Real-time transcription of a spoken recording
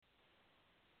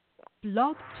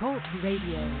Blog Talk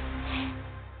Radio.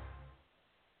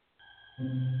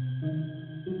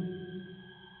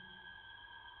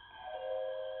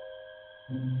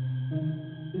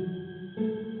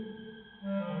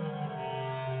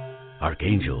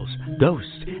 Archangels, ghosts,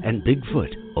 and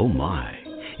Bigfoot, oh my.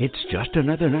 It's just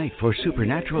another night for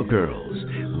Supernatural Girls.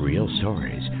 Real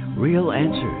stories, real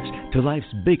answers to life's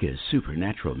biggest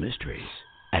supernatural mysteries.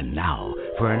 And now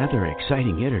for another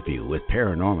exciting interview with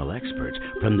paranormal experts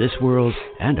from this world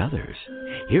and others.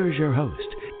 Here's your host,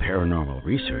 paranormal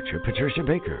researcher Patricia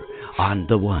Baker, on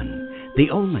the one, the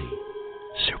only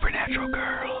Supernatural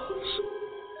Girls.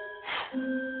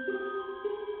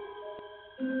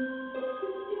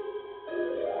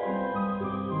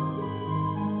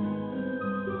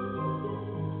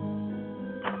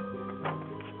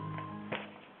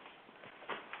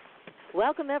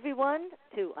 Welcome, everyone,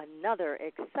 to another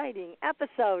exciting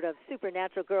episode of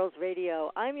Supernatural Girls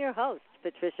Radio. I'm your host,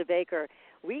 Patricia Baker.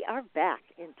 We are back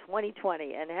in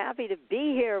 2020 and happy to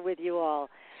be here with you all.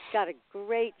 Got a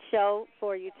great show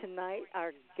for you tonight.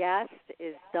 Our guest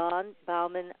is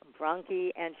Baumann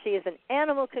Brunke, and she is an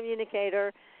animal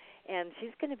communicator, and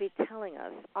she's going to be telling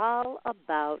us all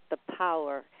about the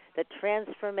power, the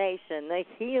transformation, the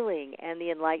healing, and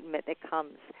the enlightenment that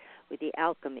comes with the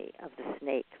alchemy of the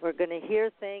snake. We're going to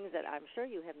hear things that I'm sure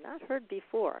you have not heard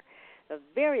before. A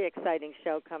very exciting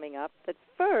show coming up. But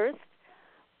first,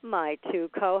 my two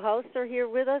co-hosts are here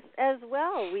with us as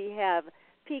well. We have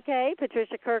PK,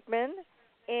 Patricia Kirkman,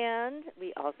 and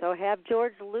we also have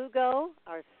George Lugo,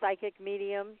 our psychic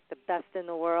medium, the best in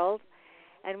the world.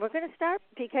 And we're going to start,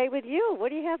 PK, with you. What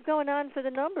do you have going on for the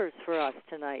numbers for us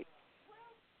tonight?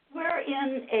 We're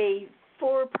in a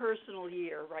four-personal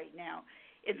year right now.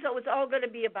 And so it's all going to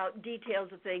be about details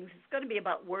of things. It's going to be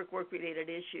about work-related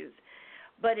issues.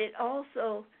 But it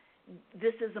also,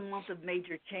 this is a month of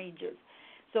major changes.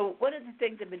 So one of the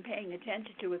things I've been paying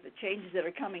attention to is the changes that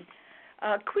are coming.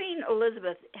 Queen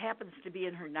Elizabeth happens to be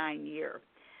in her 9th year.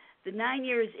 The 9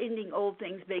 year is ending old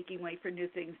things, making way for new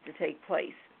things to take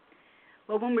place.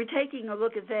 Well, when we're taking a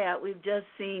look at that, we've just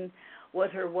seen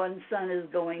what her one son is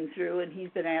going through, and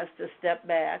he's been asked to step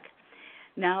back.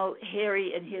 Now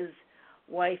Harry and his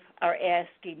wife are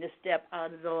asking to step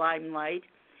out of the limelight,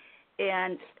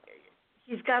 and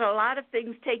she's got a lot of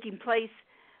things taking place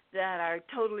that are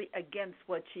totally against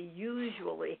what she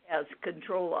usually has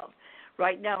control of.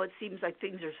 Right now it seems like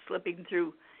things are slipping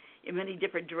through in many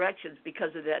different directions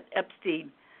because of that Epstein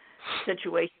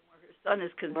situation where her son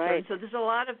is concerned. Right. So there's a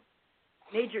lot of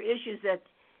major issues that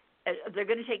they're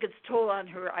going to take its toll on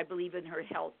her, I believe, in her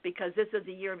health, because this is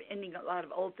a year of ending a lot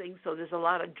of old things, so there's a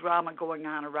lot of drama going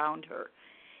on around her.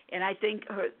 And I think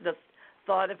the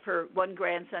thought of her one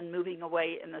grandson moving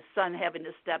away and the son having to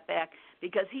step back,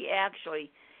 because he actually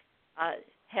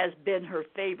has been her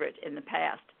favorite in the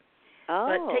past. Oh.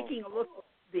 But taking a look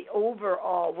at the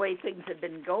overall way things have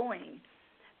been going,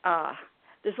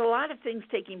 there's a lot of things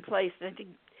taking place, and I think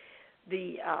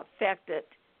the fact that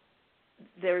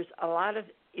there's a lot of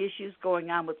issues going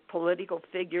on with political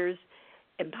figures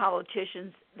and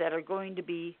politicians that are going to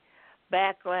be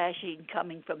backlashing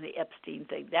coming from the Epstein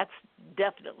thing. That's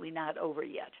definitely not over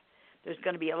yet. There's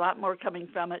going to be a lot more coming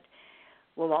from it.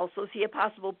 We'll also see a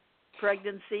possible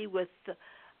pregnancy with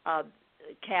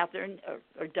Catherine,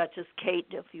 or Duchess Kate,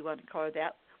 if you want to call her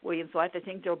that, William's wife. I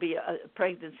think there'll be a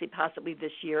pregnancy possibly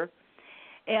this year.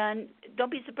 And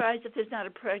don't be surprised if there's not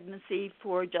a pregnancy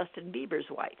for Justin Bieber's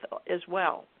wife as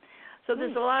well. So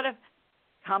there's a lot of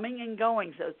coming and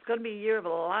going. So it's going to be a year of a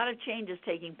lot of changes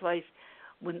taking place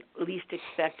when least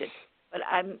expected. But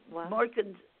I'm more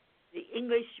the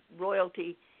English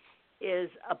royalty is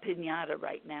a piñata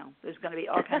right now. There's going to be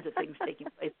all kinds of things taking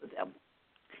place with them.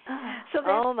 So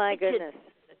oh, my goodness.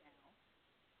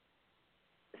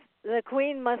 The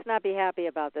Queen must not be happy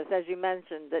about this. As you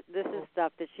mentioned, that this is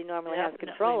stuff that she normally has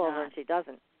control over, and she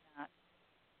doesn't.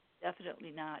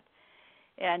 Definitely not.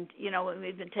 And, when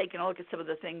we've been taking a look at some of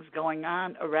the things going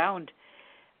on around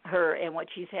her and what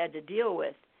she's had to deal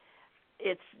with,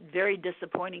 it's very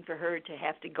disappointing for her to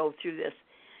have to go through this.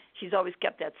 She's always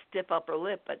kept that stiff upper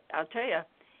lip, but I'll tell you,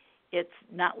 it's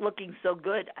not looking so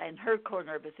good in her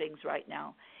corner of the things right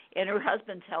now. And her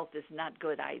husband's health is not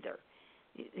good either.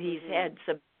 He's had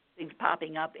some things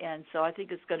popping up, and so I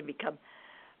think it's going to become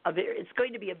it's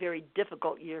going to be a very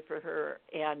difficult year for her,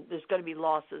 and there's going to be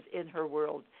losses in her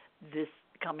world this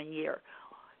coming year.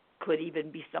 Could even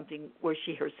be something where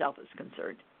she herself is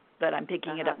concerned. But I'm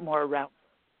picking it up more around.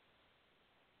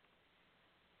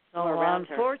 So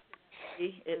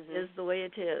unfortunately, it is the way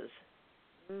it is.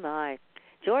 My.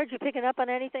 George, you picking up on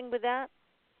anything with that?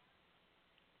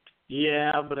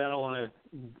 Yeah, but I don't want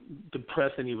to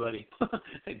depress anybody.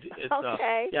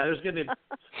 Okay. There's gonna,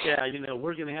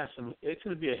 we're gonna have some. It's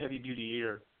gonna be a heavy duty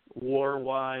year,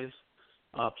 war-wise,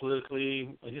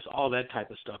 politically, just all that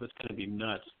type of stuff. It's gonna be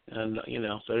nuts, and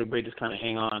so everybody just kind of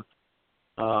hang on.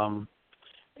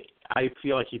 I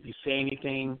feel like if you say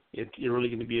anything, you're really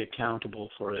going to be accountable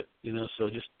for it. So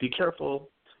just be careful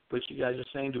what you guys are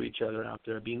saying to each other out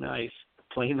there. Be nice,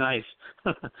 play nice.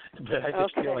 But I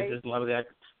just feel like there's a lot of that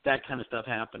kind of stuff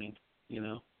happening.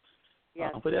 Yes,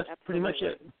 but that's absolutely. pretty much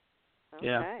it. Okay.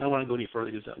 Yeah, I don't want to go any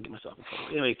further because I'll get myself in trouble.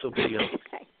 Anyway, so video.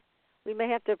 Okay. We may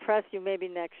have to press you maybe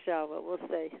next show, but we'll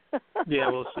see. Yeah,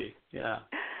 we'll see. Yeah.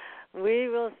 We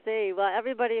will see. Well,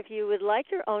 everybody, if you would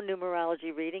like your own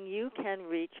numerology reading, you can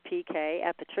reach PK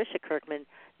at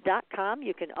patriciakirkman.com.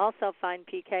 You can also find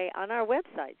PK on our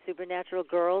website,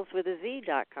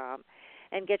 supernaturalgirlswithaz.com,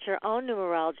 and get your own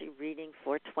numerology reading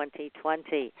for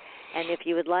 2020. And if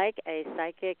you would like a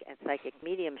psychic and psychic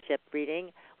mediumship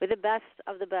reading with the best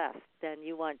of the best, then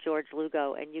you want George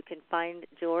Lugo, and you can find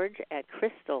George at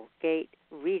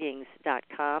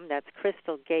crystalgatereadings.com. That's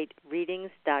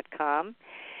crystalgatereadings.com.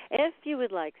 If you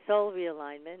would like soul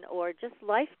realignment or just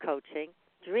life coaching,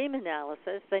 dream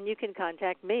analysis, then you can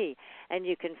contact me, and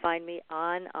you can find me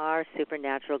on our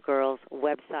Supernatural Girls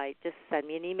website. Just send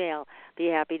me an email. Be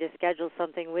happy to schedule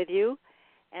something with you.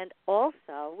 And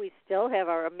also, we still have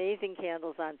our amazing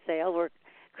candles on sale. We're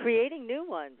creating new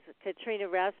ones. Katrina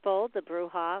Raspold, the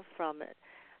Bruja from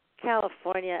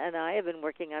California, and I have been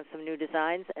working on some new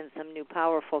designs and some new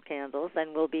powerful candles,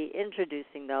 and we'll be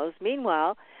introducing those.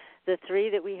 Meanwhile, the 3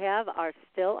 that we have are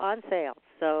still on sale,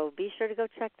 so be sure to go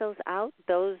check those out.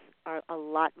 Those are a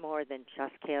lot more than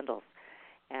just candles.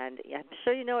 And I'm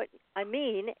sure you know what I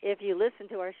mean if you listen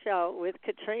to our show with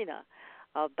Katrina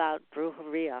about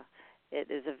brujeria. It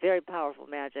is a very powerful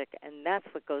magic, and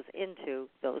that's what goes into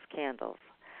those candles.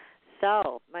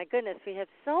 So, my goodness, we have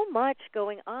so much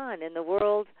going on in the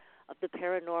world of the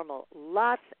paranormal.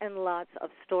 Lots and lots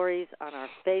of stories on our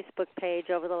Facebook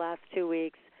page over the last 2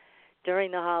 weeks.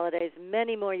 During the holidays,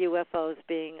 many more UFOs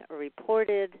being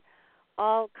reported,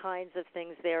 all kinds of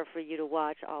things there for you to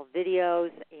watch, all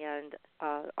videos and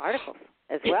articles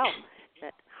as well.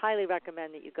 I highly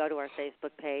recommend that you go to our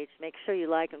Facebook page. Make sure you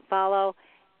like and follow,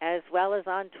 as well as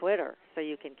on Twitter, so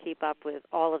you can keep up with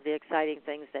all of the exciting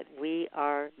things that we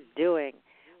are doing.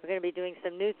 We're going to be doing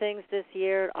some new things this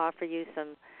year, offer you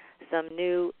some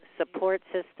new support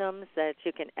systems that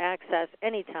you can access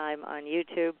anytime on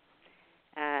YouTube.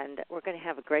 And we're going to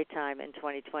have a great time in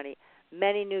 2020.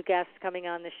 Many new guests coming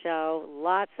on the show,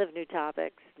 lots of new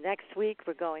topics. Next week,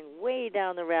 we're going way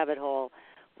down the rabbit hole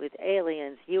with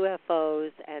aliens,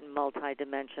 UFOs, and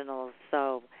multidimensionals.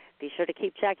 So be sure to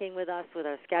keep checking with us with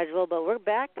our schedule. But we're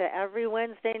back to every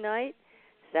Wednesday night,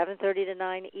 7:30 to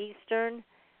 9 Eastern.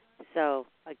 So,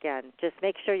 again, just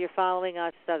make sure you're following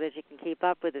us so that you can keep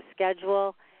up with the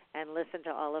schedule and listen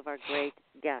to all of our great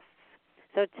guests.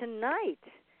 So tonight,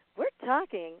 we're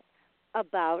talking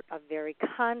about a very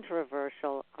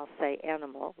controversial, I'll say,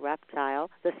 animal, reptile,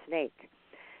 the snake.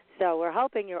 So we're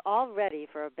hoping you're all ready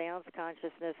for a balanced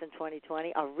consciousness in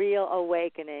 2020, a real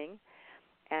awakening,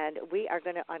 and we are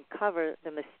going to uncover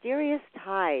the mysterious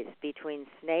ties between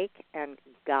snake and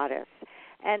goddess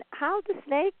and how the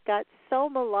snake got so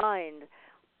maligned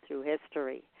through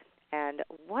history. And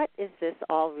what is this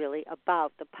all really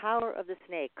about? The power of the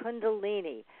snake,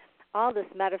 Kundalini, all this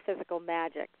metaphysical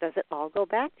magic. Does it all go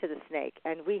back to the snake?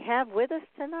 And we have with us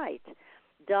tonight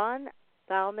Dawn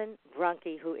Baumann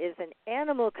Brunke, who is an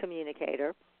animal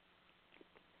communicator,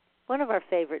 one of our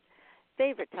favorite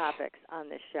topics on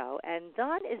this show. And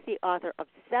Dawn is the author of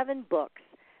 7 books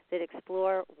that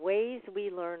explore ways we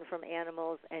learn from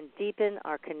animals and deepen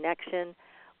our connection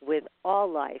with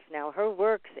all life. Now, her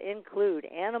works include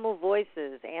Animal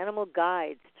Voices, Animal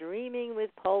Guides, Dreaming with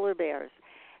Polar Bears,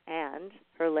 and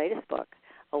her latest book,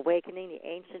 Awakening the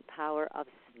Ancient Power of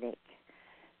Snake.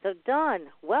 So, Dawn,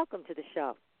 welcome to the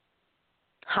show.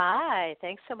 Hi,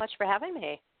 thanks so much for having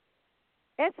me.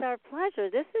 It's our pleasure.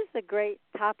 This is a great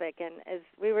topic, and as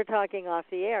we were talking off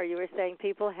the air, you were saying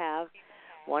people have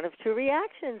one of 2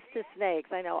 reactions to snakes.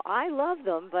 I know I love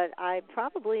them, but I'm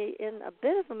probably in a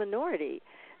bit of a minority.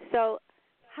 So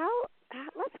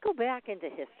let's go back into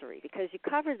history, because you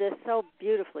covered this so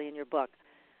beautifully in your book.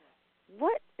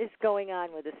 What is going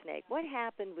on with the snake? What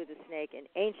happened with the snake in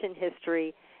ancient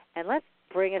history? And let's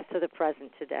bring us to the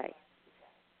present today.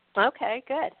 Okay,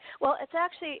 good. Well, it's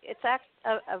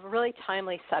a really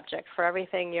timely subject for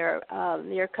everything your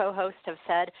co-hosts have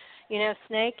said. You know,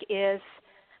 snake is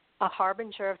a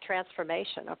harbinger of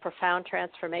transformation, a profound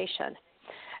transformation.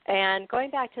 And going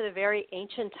back to the very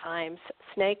ancient times,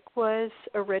 snake was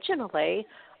originally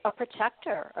a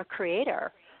protector, a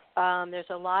creator. There's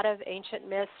a lot of ancient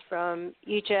myths from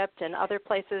Egypt and other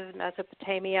places,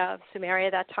 Mesopotamia,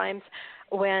 Sumeria, at times,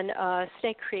 when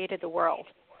snake created the world.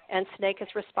 And snake is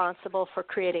responsible for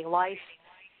creating life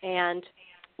and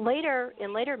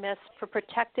in later myths for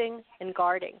protecting and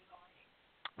guarding.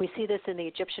 We see this in the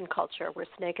Egyptian culture, where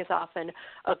snake is often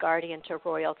a guardian to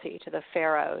royalty, to the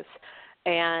pharaohs,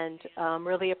 and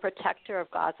really a protector of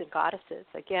gods and goddesses.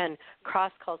 Again,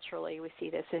 cross-culturally, we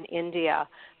see this in India.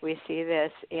 We see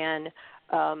this in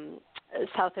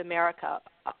South America,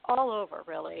 all over,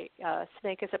 really.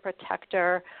 Snake is a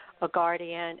protector, a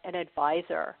guardian, an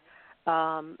advisor,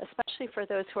 especially for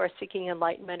those who are seeking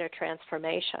enlightenment or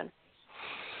transformation.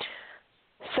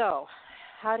 So,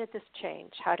 how did this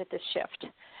change? How did this shift?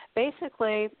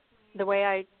 Basically, the way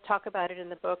I talk about it in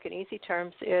the book in easy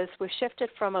terms is we shifted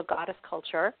from a goddess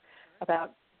culture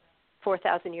about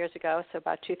 4,000 years ago, so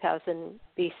about 2000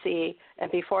 BC,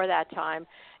 and before that time,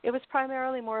 it was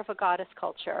primarily more of a goddess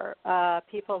culture.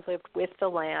 People lived with the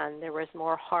land. There was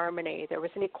more harmony. There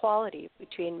was an equality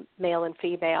between male and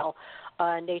female,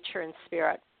 nature and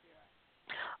spirit.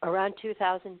 Around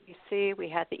 2000 BC, we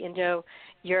had the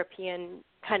Indo-European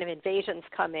kind of invasions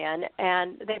come in,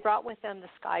 and they brought with them the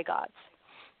sky gods,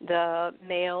 the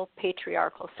male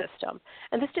patriarchal system.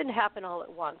 And this didn't happen all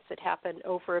at once. It happened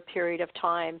over a period of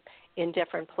time in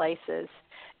different places.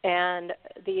 And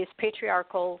these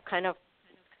patriarchal kind of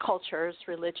cultures,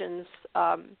 religions,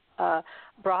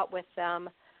 brought with them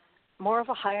more of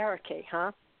a hierarchy,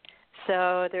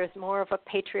 So there's more of a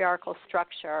patriarchal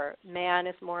structure. Man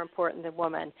is more important than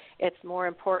woman. It's more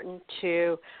important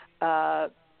to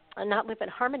not live in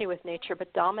harmony with nature,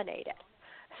 but dominate it.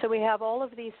 So we have all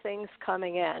of these things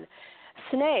coming in.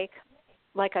 Snake,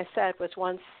 like I said, was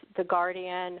once the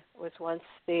guardian, was once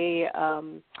the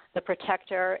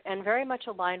protector, and very much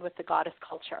aligned with the goddess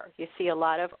culture. You see a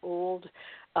lot of old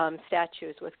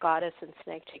statues with goddess and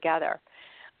snake together.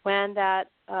 When that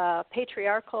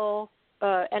patriarchal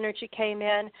energy came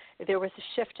in, there was a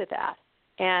shift to that.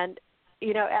 And,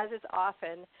 as is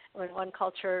often when one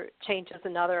culture changes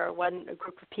another or one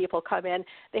group of people come in,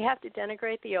 they have to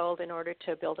denigrate the old in order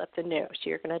to build up the new. So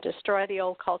you're going to destroy the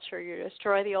old culture, you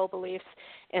destroy the old beliefs,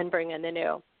 and bring in the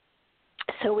new.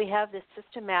 So we have this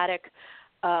systematic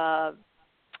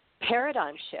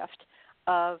paradigm shift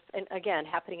of, and again,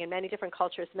 happening in many different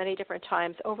cultures, many different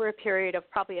times, over a period of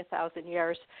probably 1,000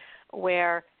 years,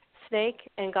 where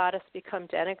snake and goddess become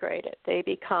denigrated. They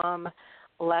become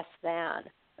less than.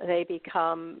 They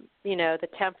become, the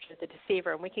tempter, the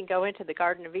deceiver. And we can go into the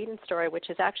Garden of Eden story,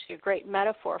 which is actually a great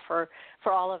metaphor for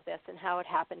all of this and how it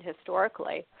happened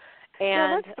historically.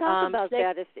 And let's talk about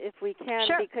that if we can,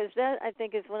 sure. Because that, I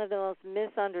think, is one of the most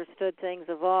misunderstood things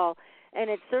of all. And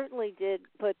it certainly did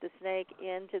put the snake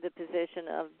into the position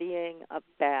of being a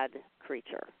bad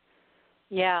creature.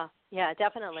 Yeah,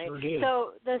 definitely. Sure did.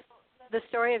 So the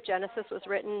story of Genesis was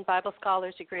written, Bible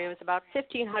scholars agree, it was about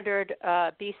 1500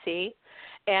 BC.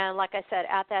 And like I said,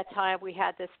 at that time we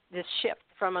had this shift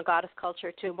from a goddess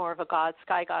culture to more of a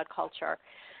sky god culture.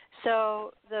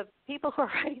 So the people who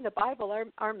are writing the Bible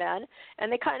are men,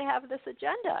 and they kind of have this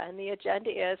agenda. And the agenda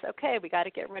is, okay, we got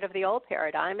to get rid of the old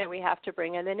paradigm and we have to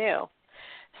bring in the new.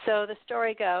 So the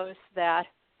story goes that,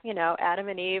 Adam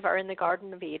and Eve are in the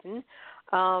Garden of Eden,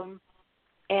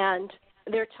 and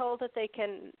they're told that they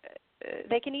can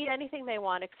eat anything they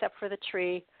want except from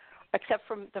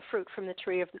the fruit from the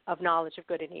tree of knowledge of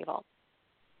good and evil.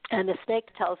 And the snake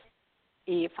tells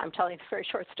Eve, I'm telling a very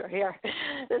short story here,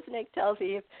 the snake tells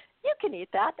Eve, you can eat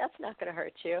that, that's not going to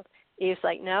hurt you. Eve's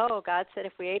like, no, God said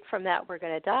if we ate from that, we're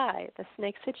going to die. The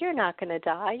snake said, you're not going to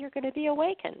die, you're going to be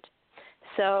awakened.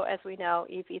 So as we know,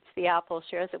 Eve eats the apple,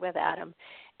 shares it with Adam,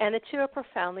 and the two are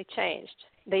profoundly changed.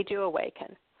 They do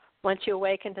awaken. Once you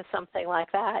awaken to something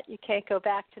like that, you can't go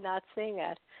back to not seeing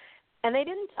it. And they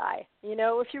didn't die.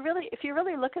 If you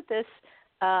really look at this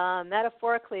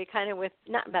metaphorically, kind of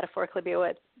not metaphorically,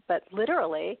 but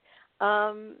literally,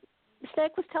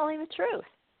 Snake was telling the truth.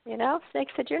 Snake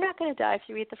said, you're not going to die if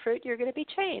you eat the fruit. You're going to be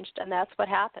changed, and that's what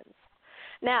happens.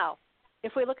 Now,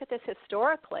 if we look at this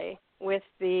historically with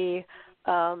the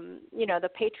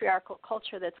patriarchal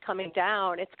culture that's coming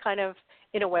down, it's kind of,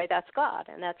 in a way, that's God.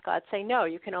 And that's God saying, no,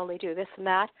 you can only do this and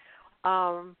that.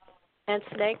 And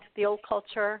Snake, the old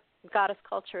culture, goddess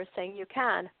culture, is saying you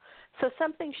can. So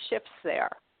something shifts there.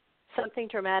 Something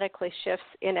dramatically shifts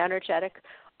in energetic.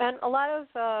 And a lot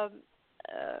of,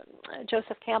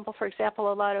 Joseph Campbell, for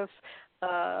example, a lot of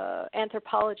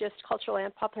anthropologists, cultural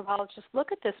anthropologists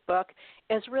look at this book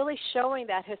as really showing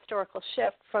that historical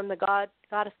shift from the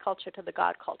goddess culture to the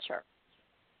God culture.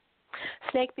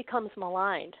 Snake becomes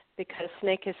maligned because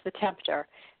snake is the tempter.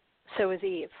 So is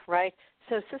Eve, right?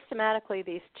 So systematically,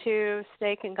 these two,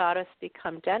 snake and goddess,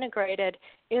 become denigrated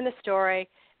in the story.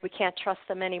 We can't trust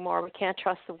them anymore. We can't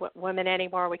trust the women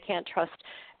anymore. We can't trust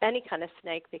any kind of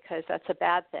snake because that's a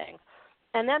bad thing.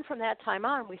 And then from that time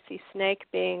on, we see snake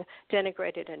being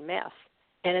denigrated in myth.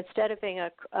 And instead of being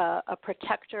a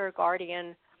protector,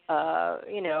 guardian,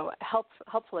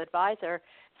 helpful advisor,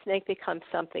 snake becomes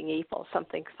something evil,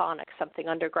 something chthonic, something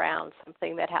underground,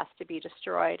 something that has to be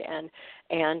destroyed and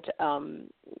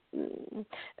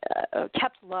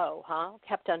kept low,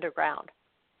 kept underground.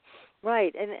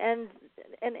 Right, and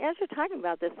as you're talking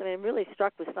about this, I mean, I'm really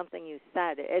struck with something you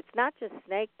said. It's not just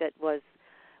snake that was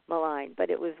maligned, but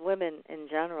it was women in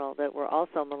general that were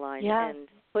also maligned and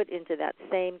put into that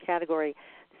same category.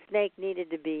 Snake needed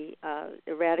to be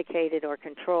eradicated or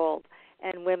controlled,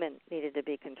 and women needed to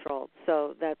be controlled.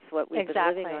 So that's what we've been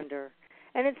living under.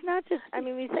 And it's not just, I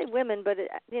mean, we say women, but,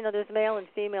 there's male and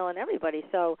female in everybody.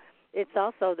 So it's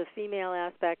also the female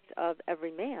aspect of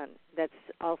every man that's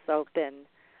also been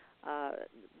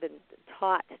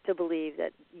taught to believe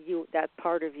that that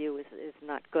part of you is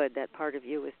not good, that part of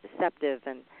you is deceptive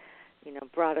and,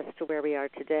 brought us to where we are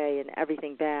today and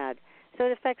everything bad. So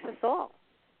it affects us all.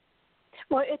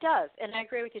 Well, it does, and I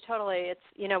agree with you totally. It's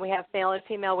we have male and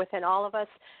female within all of us,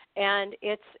 and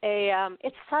it's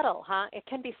subtle, It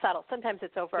can be subtle. Sometimes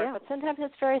it's overt, but sometimes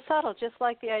it's very subtle. Just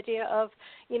like the idea of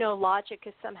logic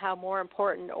is somehow more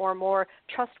important or more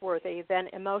trustworthy than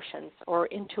emotions or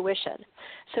intuition.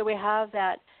 So we have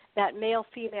that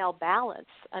male-female balance.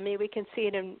 I mean, we can see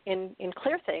it in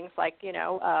clear things like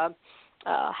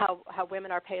how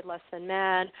women are paid less than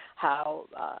men, how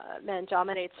men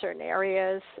dominate certain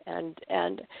areas, and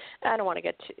I don't want to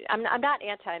get too. I'm not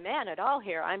anti-man at all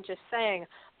here. I'm just saying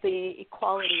the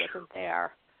equality isn't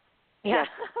there. Yeah,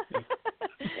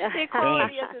 the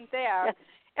equality isn't there.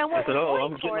 And what we're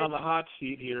going I'm getting on the hot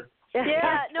seat here.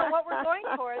 Yeah, no, what we're going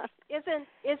towards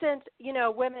isn't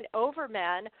women over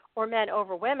men or men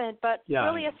over women, but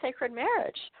really a sacred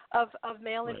marriage of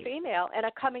male and female, and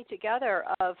a coming together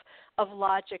of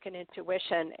logic and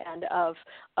intuition, and of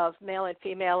male and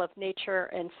female, of nature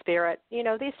and spirit,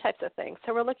 these types of things.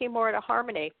 So we're looking more at a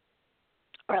harmony,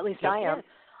 or at least I am.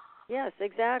 Yes,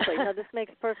 exactly. No, this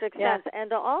makes perfect sense.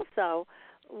 And also,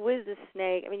 with the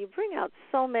snake, I mean, you bring out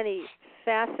so many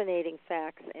fascinating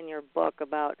facts in your book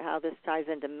about how this ties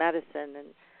into medicine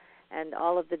and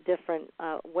all of the different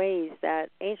ways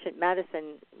that ancient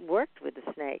medicine worked with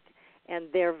the snake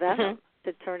and their venom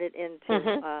to turn it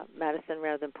into medicine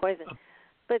rather than poison.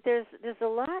 But there's a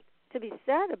lot to be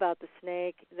said about the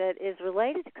snake that is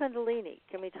related to Kundalini.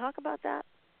 Can we talk about that?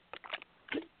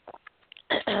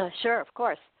 Sure, of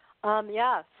course.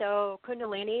 So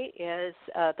Kundalini is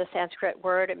the Sanskrit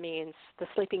word. It means the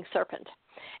sleeping serpent.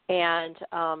 And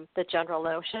the general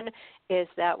notion is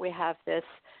that we have this,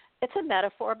 it's a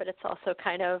metaphor, but it's also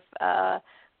kind of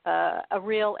a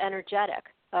real energetic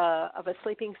of a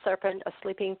sleeping serpent, a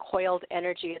sleeping coiled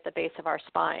energy at the base of our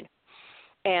spine.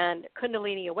 And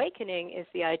Kundalini awakening is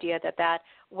the idea that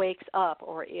wakes up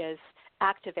or is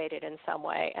activated in some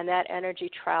way, and that energy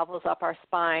travels up our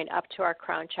spine, up to our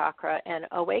crown chakra, and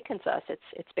awakens us.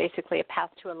 It's basically a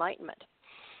path to enlightenment.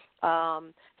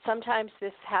 Sometimes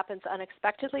this happens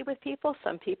unexpectedly with people.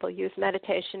 Some people use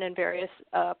meditation and various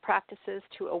practices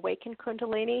to awaken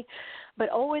Kundalini, but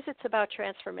always it's about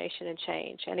transformation and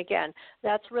change. And again,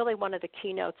 that's really one of the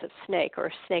keynotes of snake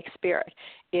or snake spirit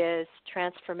is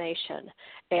transformation.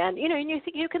 And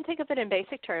you can think of it in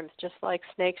basic terms, just like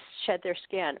snakes shed their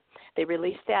skin. They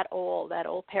release that old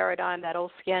paradigm, that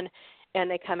old skin, and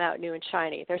they come out new and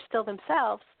shiny. They're still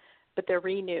themselves, but they're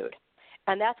renewed.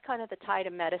 And that's kind of the tide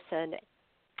of medicine.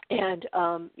 And,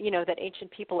 that ancient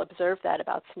people observed that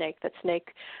about snake, that snake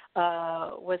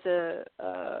was a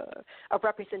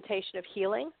representation of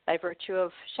healing by virtue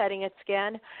of shedding its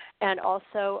skin, and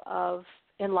also of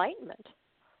enlightenment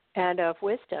and of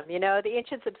wisdom. The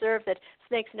ancients observed that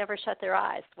snakes never shut their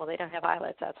eyes. Well, they don't have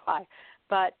eyelids, that's why.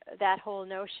 But that whole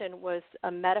notion was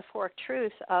a metaphoric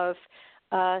truth of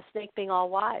snake being all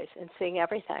wise and seeing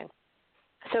everything.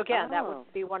 So again, that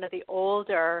would be one of the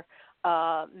older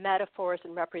metaphors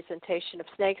and representation of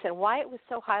snakes, and why it was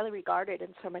so highly regarded in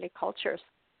so many cultures.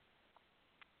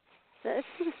 It's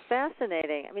just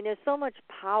fascinating. I mean, there's so much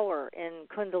power in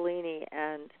Kundalini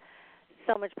and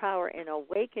so much power in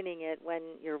awakening it when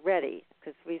you're ready,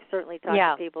 because we've certainly talked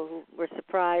to people who were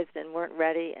surprised and weren't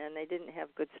ready, and they didn't have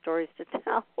good stories to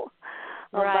tell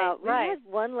about. We had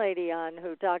one lady on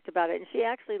who talked about it, and she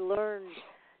actually learned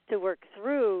to work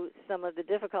through some of the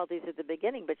difficulties at the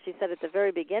beginning, but she said at the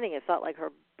very beginning it felt like her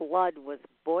blood was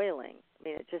boiling I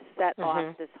mean, it just set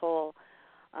off this whole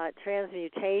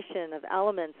transmutation of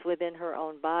elements within her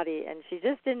own body, and she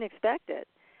just didn't expect it.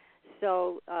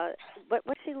 So but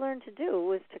what she learned to do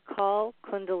was to call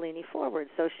Kundalini forward.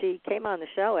 So she came on the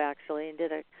show, actually, and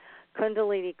did a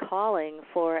Kundalini calling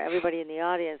for everybody in the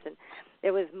audience. And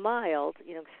it was mild,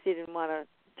 because she didn't want to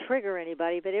trigger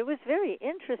anybody, but it was very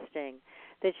interesting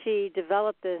that she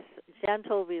developed this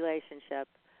gentle relationship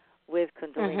with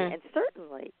Kundalini. And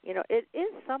certainly, it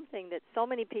is something that so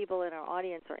many people in our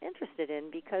audience are interested in,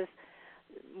 because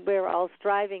we're all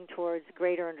striving towards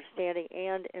greater understanding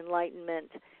and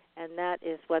enlightenment, and that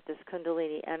is what this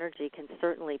Kundalini energy can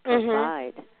certainly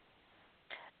provide.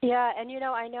 Yeah, and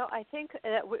I think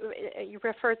you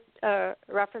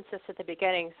referenced this at the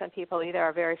beginning. Some people either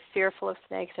are very fearful of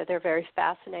snakes, or they're very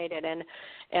fascinated and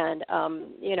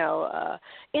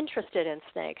interested in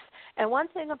snakes. And one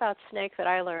thing about snake that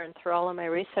I learned through all of my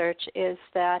research is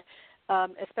that,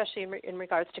 especially in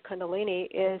regards to Kundalini,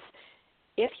 is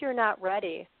if you're not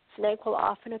ready, snake will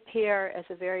often appear as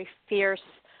a very fierce,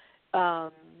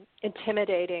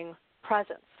 intimidating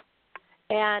presence.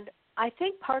 And I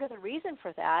think part of the reason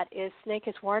for that is snake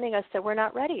is warning us that we're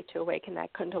not ready to awaken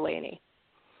that Kundalini.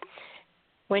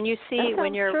 When you see,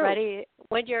 when you're ready,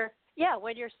 when you're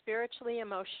spiritually,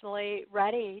 emotionally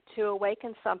ready to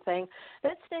awaken something,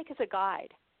 then snake is a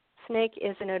guide. Snake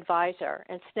is an advisor,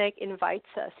 and snake invites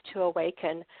us to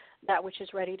awaken that which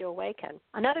is ready to awaken.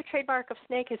 Another trademark of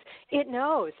snake is it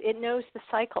knows the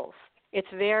cycles. It's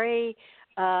very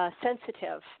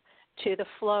sensitive to the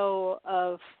flow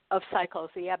of cycles,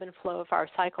 the ebb and flow of our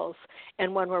cycles,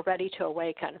 and when we're ready to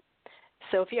awaken.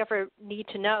 So if you ever need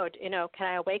to know, can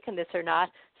I awaken this or not,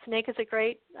 snake is a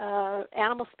great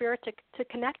animal spirit to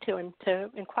connect to and to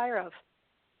inquire of.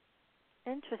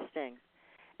 Interesting.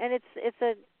 And it's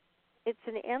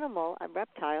an animal, a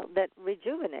reptile, that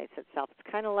rejuvenates itself.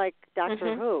 It's kind of like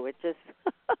Doctor Who. It just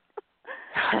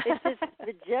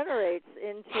degenerates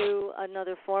into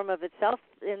another form of itself.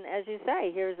 And as you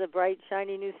say, here's a bright,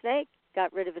 shiny new snake,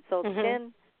 got rid of its old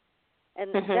skin.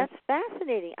 And that's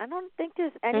fascinating. I don't think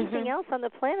there's anything else on the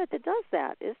planet that does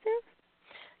that, is there?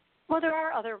 Well, there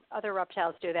are other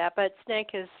reptiles do that, but snake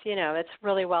is, it's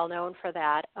really well known for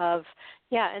that.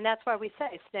 And that's why we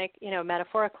say snake,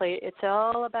 metaphorically, it's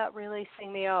all about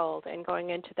releasing the old and going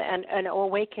into and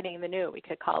awakening the new, we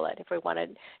could call it, if we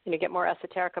wanted, get more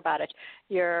esoteric about it.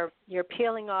 You're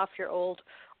peeling off your old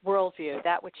worldview,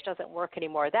 that which doesn't work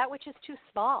anymore, that which is too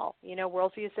small,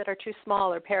 worldviews that are too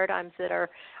small, or paradigms that are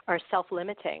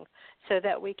self-limiting, so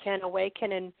that we can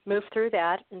awaken and move through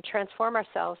that and transform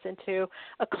ourselves into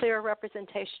a clear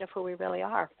representation of who we really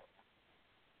are.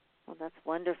 Well, that's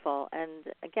wonderful.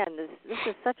 And again, this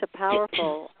is such a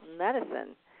powerful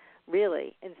medicine,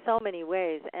 really, in so many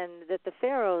ways, and that the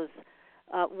pharaohs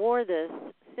wore this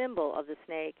symbol of the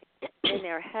snake in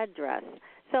their headdress.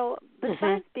 So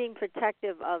besides being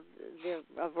protective of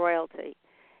royalty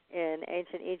in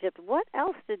ancient Egypt, what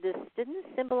else didn't this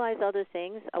symbolize other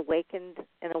things? An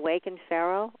awakened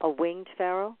pharaoh, a winged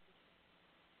pharaoh?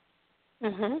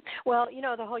 Well,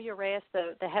 the whole uraeus,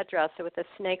 the headdress with the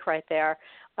snake right there,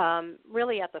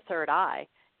 really at the third eye,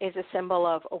 is a symbol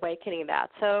of awakening that.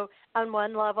 So on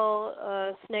one level,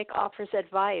 snake offers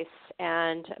advice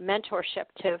and mentorship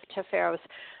to pharaohs,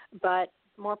 but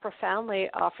more profoundly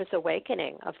offers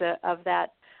awakening of that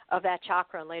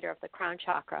chakra, and later of the crown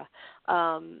chakra.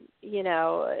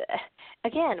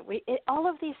 Again, all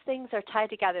of these things are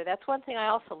tied together. That's one thing I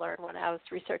also learned when I was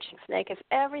researching snake, is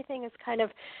everything is kind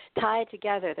of tied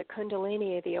together. The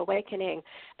Kundalini, the awakening,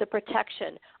 the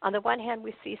protection. On the one hand,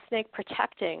 we see snake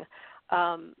protecting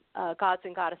gods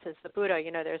and goddesses, the Buddha.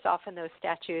 There's often those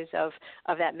statues of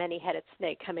that many-headed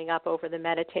snake coming up over the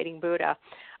meditating Buddha.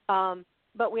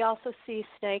 But we also see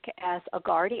snake as a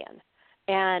guardian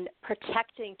and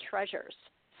protecting treasures.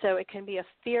 So it can be a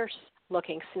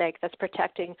fierce-looking snake that's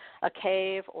protecting a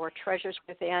cave or treasures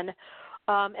within.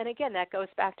 And again, that goes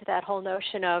back to that whole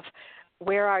notion of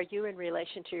where are you in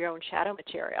relation to your own shadow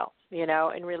material,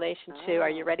 in relation to, are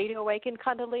you ready to awaken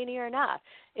Kundalini or not?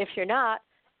 If you're not,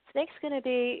 snake's going to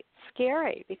be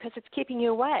scary because it's keeping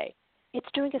you away. It's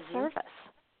doing a service.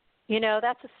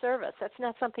 That's a service. That's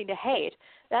not something to hate.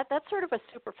 That's sort of a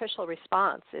superficial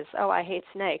response is, oh, I hate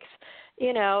snakes.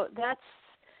 That's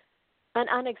an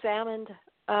unexamined,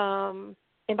 in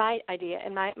my idea,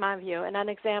 in my view, an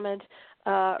unexamined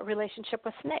relationship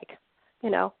with snake.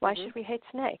 Why should we hate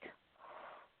snake?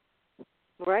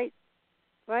 Right,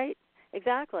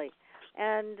 exactly.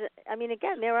 And,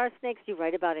 again, there are snakes you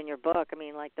write about in your book.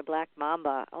 Like the black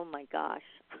mamba. Oh, my gosh.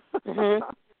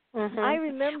 I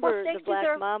remember the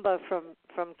black mamba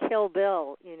from Kill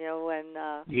Bill, when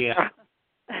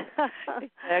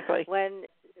Exactly. When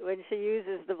she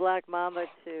uses the black mamba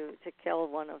to kill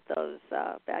one of those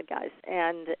bad guys,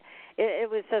 and it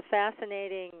was a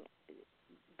fascinating,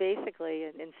 basically,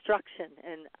 an instruction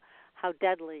in how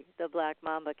deadly the black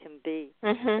mamba can be.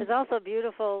 Mm-hmm. It's also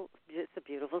beautiful. It's a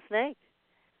beautiful snake.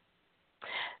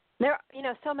 There,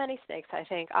 so many snakes, I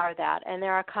think, are that, and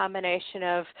they're a combination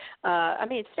of.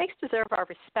 Snakes deserve our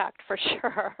respect for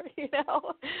sure.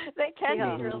 They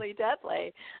can be really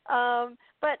deadly,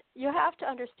 but you have to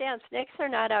understand, snakes are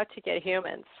not out to get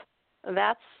humans.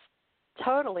 That's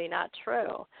totally not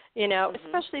true.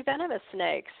 Especially venomous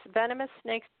snakes. Venomous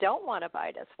snakes don't want to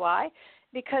bite us. Why?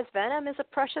 Because venom is a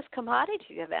precious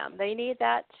commodity to them. They need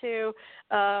that to,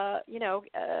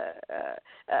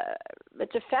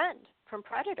 defend from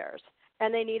predators,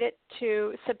 and they need it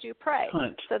to subdue prey.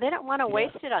 Hunt. So they don't want to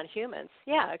waste it on humans.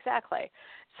 Yeah, exactly.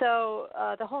 So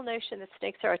the whole notion that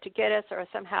snakes are out to get us or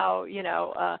somehow,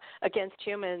 against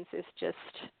humans is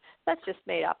that's just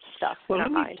made up stuff in our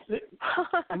mind.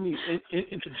 Let me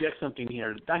interject something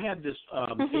here. I had this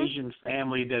Asian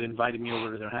family that invited me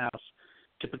over to their house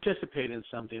to participate in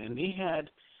something, and they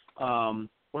had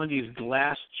one of these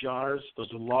glass jars,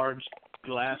 those large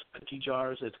glass empty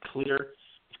jars that's clear.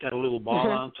 It's got a little ball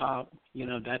on top,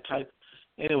 that type.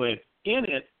 Anyway, in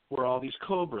it were all these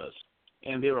cobras,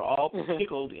 and they were all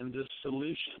pickled in this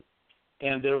solution.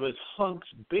 And there was hunks,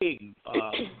 big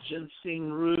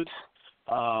ginseng roots,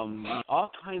 all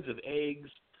kinds of eggs,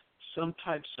 some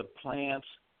types of plants,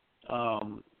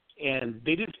 and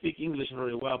they didn't speak English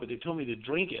very well, but they told me to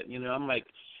drink it. I'm like,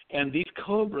 and these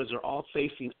cobras are all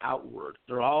facing outward.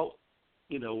 They're all,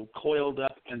 coiled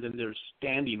up, and then they're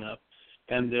standing up,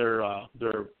 and their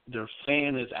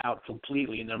fan is out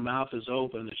completely, and their mouth is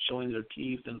open. They're showing their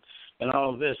teeth and all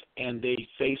of this, and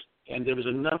and there was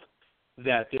enough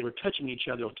that they were touching each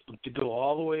other to go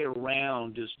all the way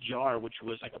around this jar, which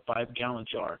was like a 5-gallon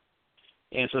jar.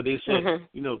 And so they said,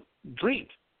 drink.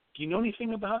 Do you know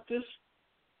anything about this?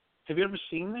 Have you ever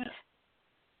seen that?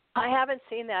 I haven't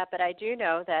seen that, but I do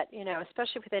know that,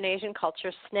 especially within Asian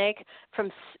culture, snake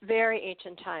from very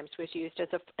ancient times was used as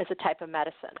a type of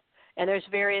medicine. And there's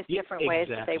various different ways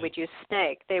that they would use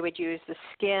snake. They would use the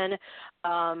skin,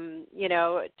 for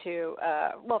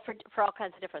all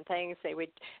kinds of different things. They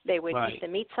would eat the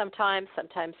meat sometimes.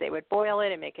 Sometimes they would boil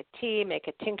it and make a tea, make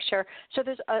a tincture. So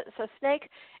snake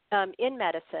in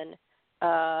medicine.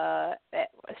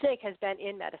 Snake has been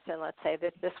in medicine, let's say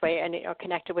this way, and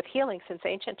connected with healing since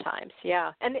ancient times.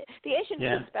 Yeah, and the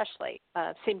Asians especially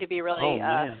seem to be really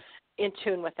in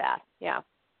tune with that. Yeah.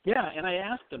 Yeah, and I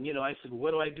asked them, I said, what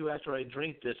do I do after I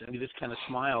drink this? And he just kind of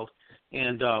smiled,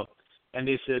 and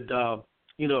they said,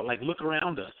 like, look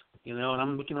around us, and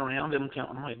I'm looking around them,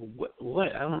 I'm like,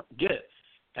 what? I don't get it.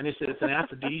 And they said, it's an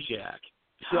aphrodisiac.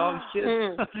 You see all these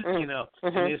kids, and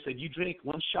they said, you drink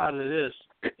one shot of this,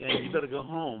 and you better go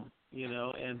home,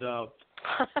 and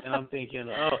I'm thinking,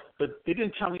 but they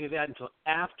didn't tell me that until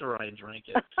after I drank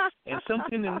it. And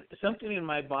something in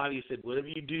my body said, whatever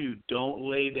you do, don't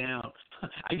lay down.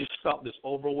 I just felt this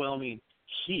overwhelming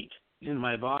heat in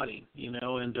my body,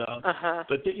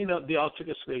 but they all took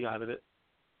a swig out of it.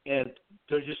 And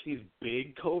there's just these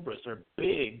big cobras. They're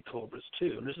big cobras,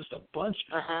 too. And there's just a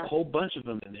whole bunch of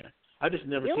them in there. I've just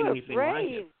never seen anything like it. You were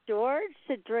brave, George,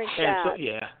 to drink and that. So,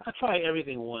 I try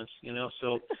everything once,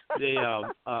 So they,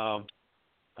 I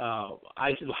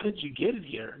said, how did you get it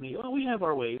here? And we have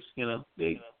our ways,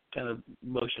 They kind of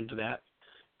motioned to that.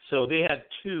 So they had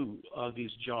 2 of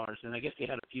these jars, and I guess they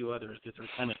had a few others that were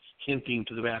kind of hinting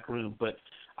to the back room. But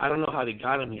I don't know how they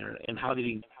got them here and how they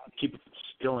didn't keep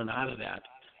spilling out of that.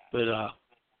 But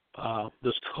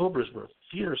those cobras were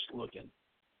fierce looking,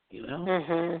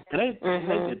 And I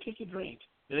did take a drink.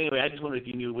 But anyway, I just wondered if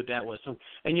you knew what that was.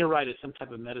 And you're right, it's some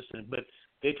type of medicine, but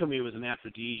they told me it was an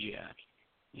aphrodisiac,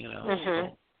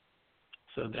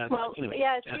 So that's,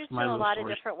 it's used in a lot of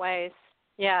different ways.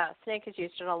 Yeah, snake is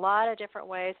used in a lot of different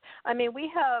ways. I mean, we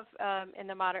have in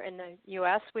the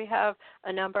U.S. we have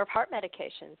a number of heart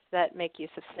medications that make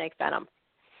use of snake venom.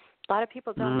 A lot of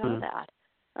people don't know that.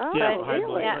 Oh, high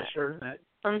really? blood pressure.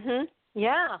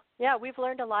 Yeah, we've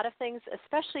learned a lot of things,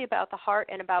 especially about the heart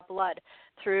and about blood,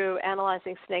 through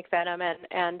analyzing snake venom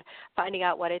and finding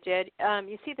out what it did.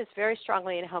 You see this very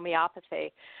strongly in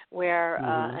homeopathy, where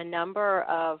a number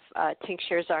of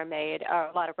tinctures are made, or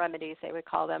a lot of remedies, they would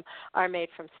call them, are made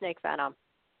from snake venom.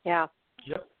 Yeah.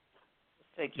 Yep.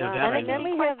 And then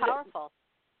we have powerful.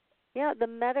 the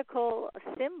medical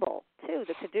symbol, too,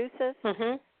 the caduceus.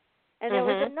 And there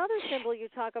was another symbol you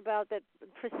talk about that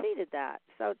preceded that.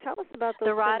 So tell us about those symbols.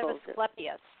 The rod symbols. of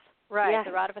Asclepius. Right. Yeah.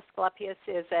 The rod of Asclepius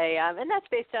is and that's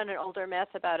based on an older myth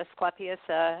about Asclepius,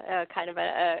 kind of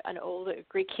an old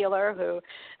Greek healer who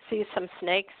sees some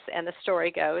snakes, and the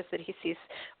story goes that he sees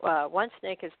one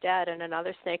snake is dead, and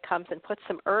another snake comes and puts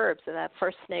some herbs in that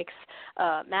first snake's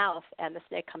mouth, and the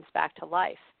snake comes back to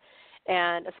life.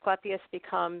 And Asclepius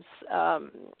becomes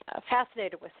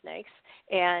fascinated with snakes,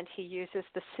 and he uses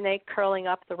the snake curling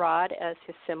up the rod as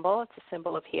his symbol. It's a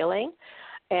symbol of healing.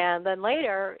 And then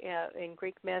later, in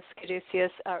Greek myths,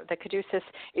 the caduceus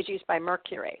is used by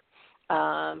Mercury,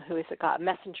 who is a god,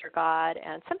 messenger god,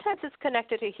 and sometimes it's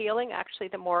connected to healing. Actually,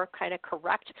 the more kind of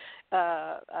correct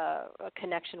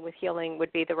connection with healing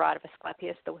would be the rod of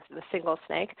Asclepius, the single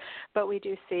snake. But we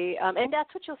do see, and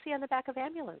that's what you'll see on the back of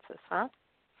ambulances, huh?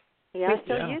 Yeah. We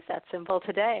still use that symbol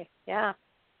today. Yeah.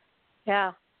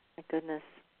 Yeah. My goodness.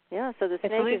 Yeah, so the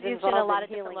snake it's is used involved in a lot of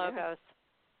healing different logos.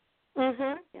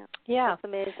 Yeah. Yeah. That's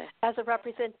amazing. As a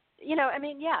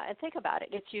and think about it.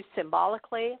 It's used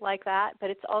symbolically like that, but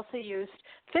it's also used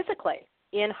physically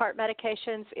in heart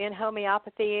medications, in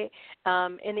homeopathy,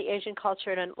 in the Asian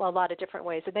culture in a lot of different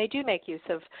ways. And they do make use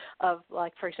of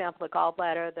like, for example, the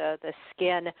gallbladder, the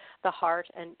skin, the heart,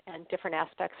 and different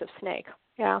aspects of snake.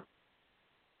 Yeah.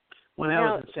 When I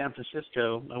was in San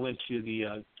Francisco, I went to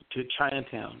to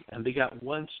Chinatown, and they got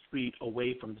one street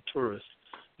away from the tourists,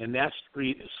 and that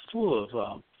street is full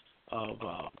of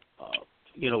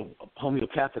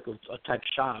homeopathic type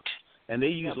shops, and they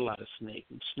use a lot of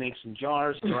snakes in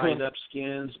jars, dried up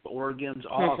skins, organs,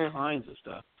 all kinds of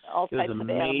stuff. All it types was of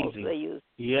amazing. animals they use.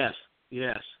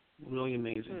 Yes, really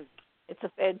amazing. It's a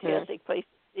fantastic place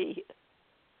to see.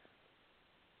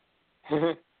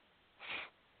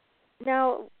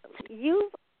 Now,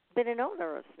 you've been an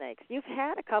owner of snakes. You've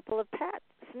had a couple of pet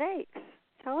snakes.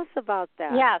 Tell us about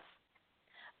that. Yes.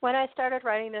 When I started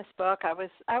writing this book, I was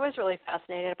really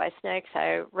fascinated by snakes.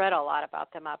 I read a lot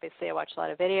about them. Obviously, I watched a lot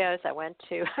of videos. I would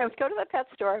go to the pet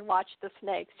store and watch the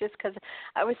snakes just because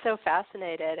I was so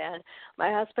fascinated. And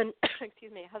my husband,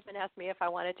 asked me if I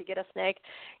wanted to get a snake.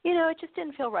 It just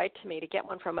didn't feel right to me to get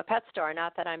one from a pet store.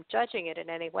 Not that I'm judging it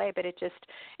in any way, but it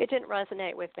didn't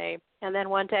resonate with me. And then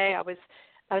one day I was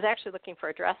actually looking for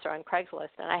a dresser on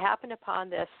Craigslist, and I happened upon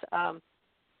this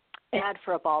ad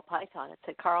for a ball python. It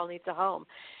said, Carl needs a home.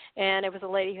 And it was a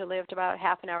lady who lived about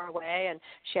half an hour away, and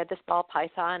she had this ball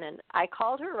python, and I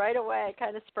called her right away,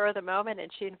 kind of spur of the moment, and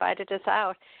she invited us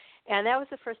out. And that was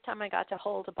the first time I got to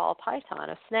hold a ball python,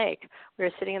 a snake. We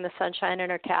were sitting in the sunshine in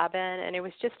our cabin, and it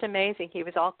was just amazing. He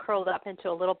was all curled up into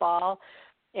a little ball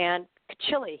and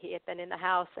chilly. He had been in the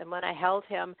house, and when I held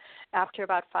him, after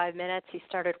about 5 minutes, he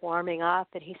started warming up,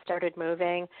 and he started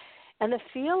moving. And the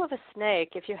feel of a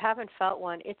snake, if you haven't felt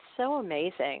one, it's so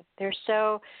amazing. They're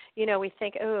so, we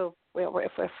think, if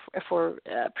we're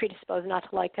predisposed not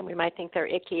to like them, we might think they're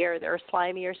icky or they're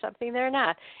slimy or something. They're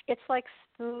not. It's like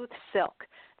smooth silk.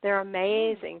 They're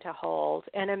amazing to hold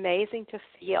and amazing to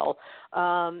feel.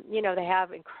 They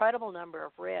have incredible number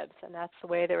of ribs, and that's the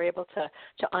way they're able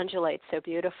to undulate so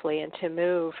beautifully and to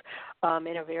move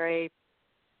in a very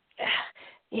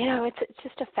it's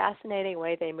just a fascinating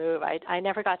way they move. I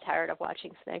never got tired of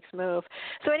watching snakes move.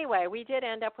 So anyway, we did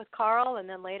end up with Carl, and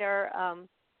then later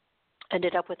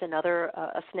ended up with another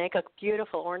a snake, a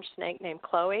beautiful orange snake named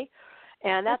Chloe.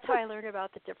 And that's how I learned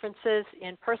about the differences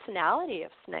in personality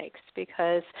of snakes,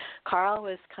 because Carl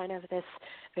was kind of this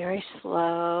very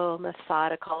slow,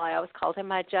 methodical. I always called him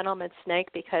my gentleman snake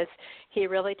because he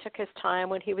really took his time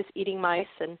when he was eating mice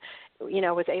and,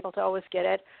 was able to always get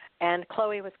it. And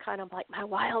Chloe was kind of like my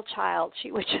wild child.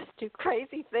 She would just do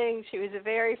crazy things. She was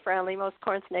very friendly. Most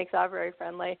corn snakes are very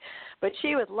friendly. But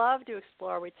she would love to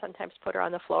explore. We'd sometimes put her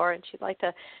on the floor, and she'd like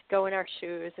to go in our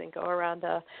shoes and go around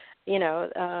the,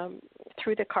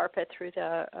 through the carpet, through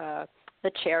the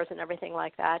chairs and everything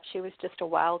like that. She was just a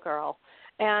wild girl.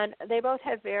 And they both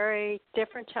had very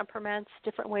different temperaments,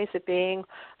 different ways of being.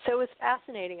 So it was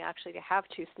fascinating, actually, to have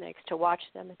two snakes, to watch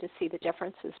them and to see the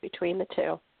differences between the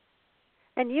two.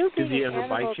 And you being Did he an ever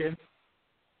animal... bite you?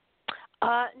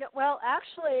 No, well,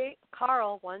 actually,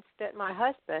 Carl once bit my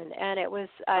husband, and it was,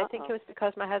 I think it was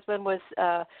because my husband was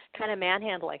kind of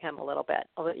manhandling him a little bit.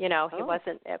 He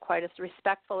wasn't quite as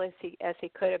respectful as he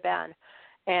could have been.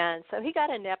 And so he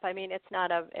got a nip. I mean, it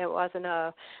wasn't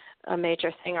a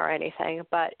major thing or anything,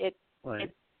 but it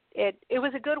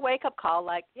was a good wake-up call,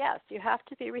 like, yes, you have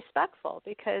to be respectful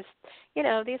because,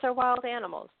 these are wild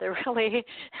animals. They're really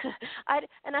I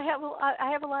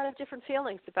have a lot of different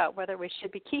feelings about whether we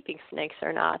should be keeping snakes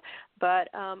or not. But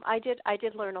I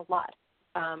did learn a lot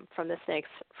from the snakes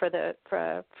for the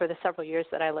several years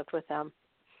that I lived with them.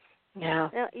 Yeah.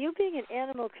 Now, you being an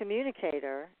animal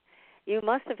communicator, you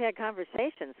must have had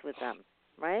conversations with them,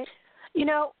 right? You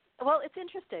know, well, it's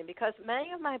interesting because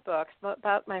many of my books,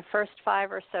 about my first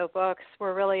 5 or so books,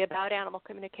 were really about animal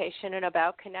communication and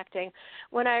about connecting.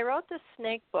 When I wrote the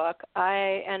snake book,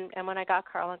 and when I got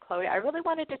Carl and Chloe, I really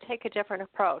wanted to take a different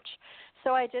approach.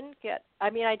 So I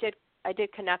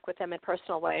did connect with them in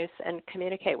personal ways and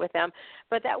communicate with them,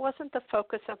 but that wasn't the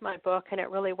focus of my book, and it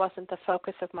really wasn't the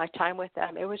focus of my time with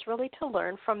them. It was really to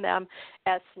learn from them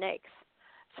as snakes.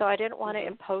 So I didn't want to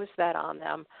impose that on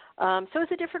them. So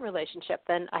it's a different relationship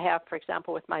than I have, for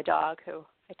example, with my dog, who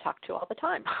I talk to all the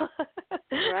time.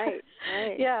 Right.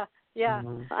 Yeah.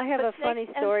 Mm-hmm. I have a funny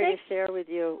story to share with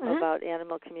you about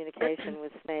animal communication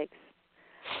with snakes.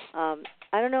 I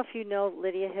don't know if you know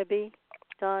Lydia Hibby.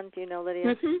 Dawn, do you know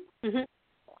Lydia?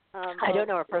 I don't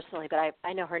know her personally, but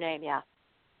I know her name, yeah.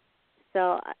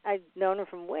 So I've known her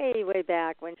from way, way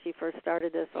back when she first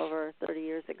started this over 30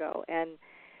 years ago, and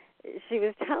she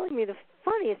was telling me the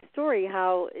funniest story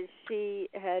how she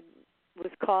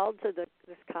was called to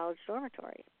this college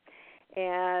dormitory,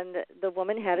 and the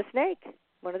woman had a snake,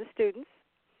 one of the students,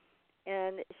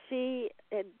 and she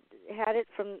had it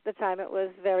from the time it was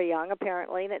very young,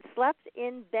 apparently, and it slept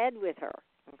in bed with her,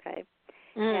 okay?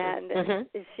 And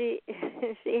she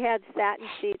had satin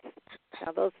sheets.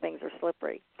 Now, those things are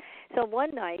slippery. So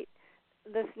one night,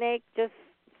 the snake just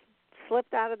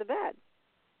slipped out of the bed,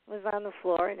 was on the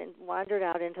floor, and wandered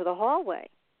out into the hallway.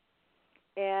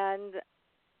 And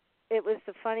it was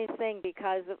the funniest thing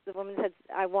because the woman said,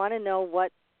 I want to know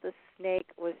what the snake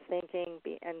was thinking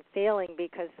and feeling,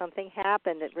 because something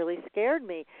happened that really scared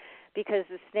me, because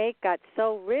the snake got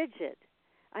so rigid.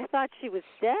 I thought she was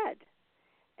dead.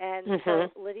 And so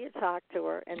Lydia talked to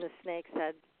her, and the snake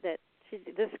said that she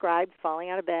described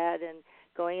falling out of bed and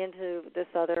going into this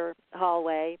other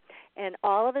hallway. And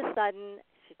all of a sudden,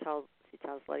 she tells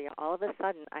Lydia, all of a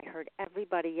sudden I heard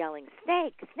everybody yelling,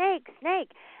 snake, snake,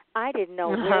 snake. I didn't know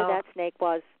where that snake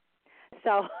was.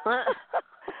 So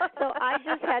so I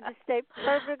just had to stay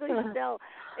perfectly still.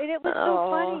 And it was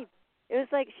so funny. It was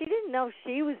like she didn't know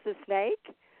she was the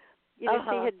snake. You know,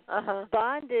 she had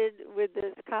bonded with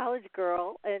this college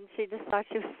girl, and she just thought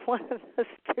she was one of the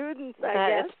students, I guess.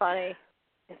 That is funny.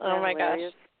 Oh, my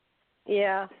gosh.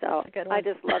 Yeah. So I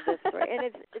just love this story. And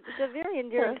it's a very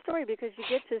endearing story because you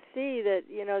get to see that,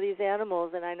 you know, these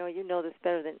animals, and I know you know this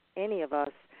better than any of us,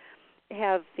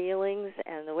 have feelings,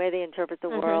 and the way they interpret the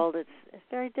world, it's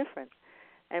very different.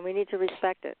 And we need to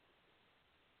respect it.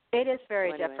 It is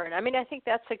very different. I mean, I think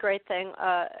that's a great thing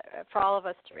for all of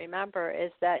us to remember is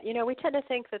that, you know, we tend to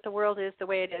think that the world is the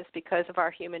way it is because of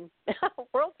our human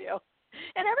worldview.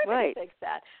 And everybody thinks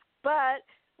that. But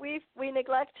we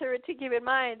neglect to keep in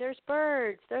mind there's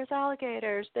birds, there's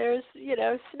alligators, there's, you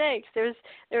know, snakes, there's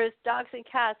dogs and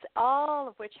cats, all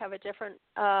of which have a different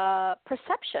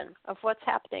perception of what's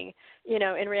happening, you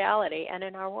know, in reality and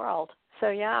in our world. So,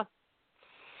 yeah.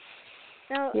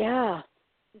 Now,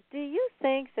 do you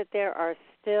think that there are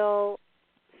still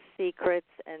secrets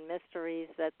and mysteries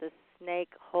that the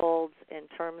snake holds in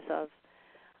terms of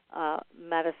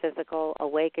metaphysical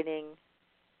awakening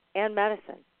and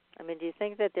medicine? I mean, do you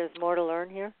think that there's more to learn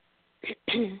here?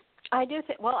 I do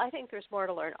think, well, I think there's more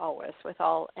to learn always with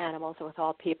all animals and with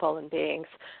all people and beings.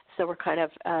 So we're kind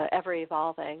of ever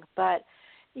evolving. But,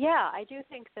 yeah, I do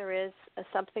think there is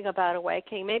something about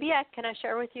awakening. Maybe can I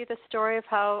share with you the story of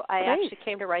how I actually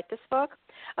came to write this book?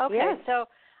 Okay, so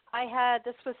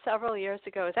this was several years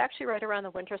ago. It was actually right around the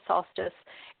winter solstice,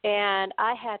 and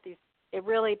I had these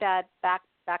really bad back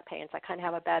pains. I kind of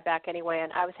have a bad back anyway,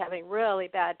 and I was having really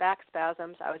bad back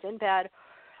spasms. I was in bed,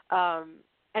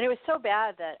 and it was so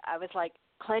bad that I was like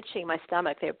clenching my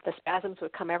stomach. The spasms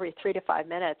would come every 3 to 5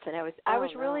 minutes, and I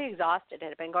was really exhausted. It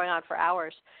had been going on for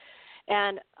hours.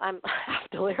 And I'm half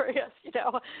delirious, you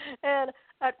know. And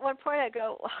at one point I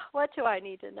go, what do I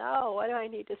need to know? What do I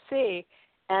need to see?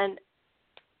 And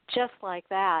just like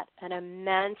that, an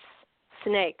immense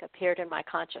snake appeared in my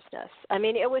consciousness. I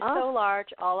mean, it was so large,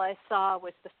 all I saw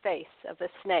was the face of the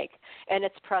snake and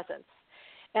its presence.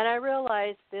 And I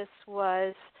realized this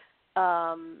was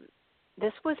an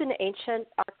ancient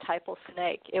archetypal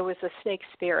snake. It was a snake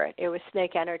spirit. It was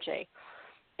snake energy.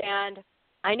 And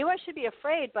I knew I should be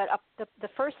afraid, but the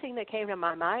first thing that came to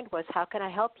my mind was, how can I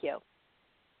help you?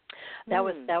 That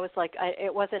was like,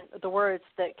 it wasn't the words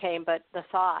that came, but the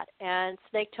thought. And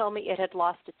Snake told me it had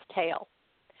lost its tail.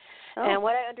 And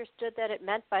what I understood that it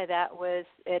meant by that was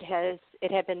it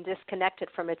had been disconnected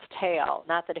from its tail.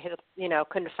 Not that it had, you know,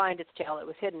 couldn't find its tail, it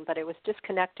was hidden, but it was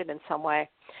disconnected in some way.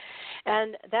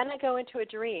 And then I go into a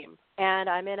dream, and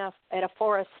I'm in a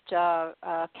forest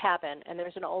cabin, and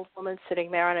there's an old woman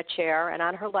sitting there on a chair, and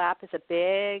on her lap is a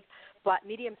big,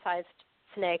 medium-sized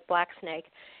snake, black snake,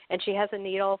 and she has a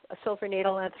needle, a silver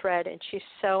needle and thread, and she's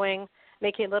sewing,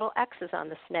 making little X's on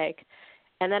the snake.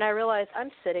 And then I realized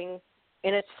I'm sitting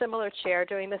in a similar chair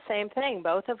doing the same thing.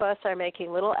 Both of us are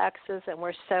making little X's, and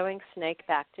we're sewing snake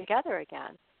back together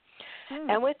again.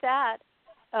 And with that,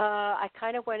 I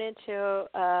kind of went into,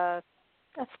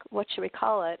 what should we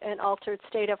call it, an altered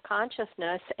state of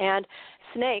consciousness. And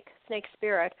Snake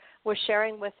Spirit, was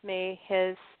sharing with me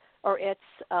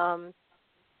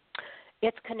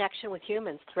its connection with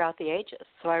humans throughout the ages.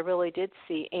 So I really did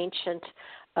see ancient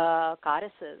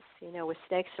goddesses, with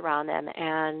snakes around them,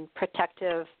 and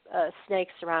protective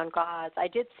snakes around gods. I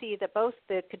did see that both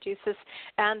the caduceus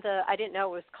and I didn't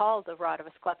know it was called the rod of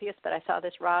Asclepius, but I saw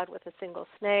this rod with a single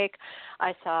snake.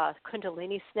 I saw a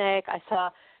kundalini snake. I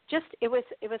saw it was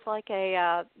like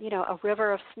a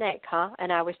river of snake,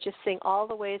 And I was just seeing all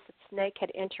the ways that snake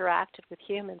had interacted with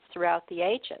humans throughout the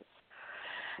ages.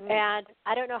 And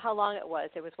I don't know how long it was.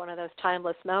 It was one of those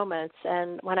timeless moments.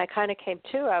 And when I kind of came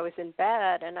to, I was in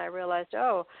bed, and I realized,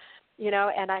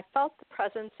 and I felt the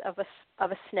presence of a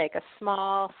snake, a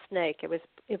small snake.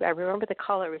 I remember the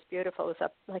color. It was beautiful. It was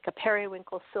like a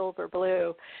periwinkle silver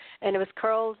blue, and it was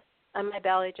curled on my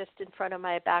belly just in front of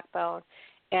my backbone.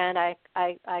 And I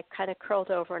kind of curled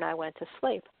over, and I went to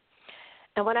sleep.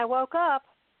 And when I woke up,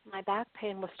 my back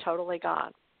pain was totally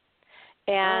gone.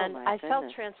 And I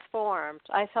felt transformed.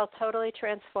 I felt totally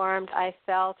transformed. I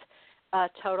felt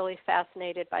totally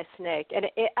fascinated by snake. And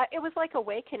it was like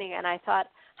awakening, and I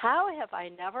thought, how have I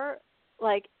never,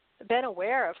 been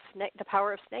aware of snake, the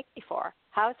power of snake before?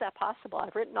 How is that possible?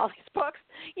 I've written all these books,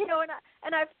 and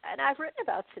I've written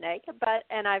about snake,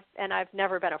 and I've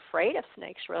never been afraid of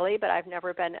snakes really, but I've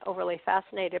never been overly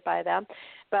fascinated by them.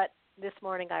 But this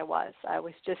morning I was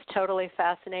just totally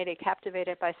fascinated,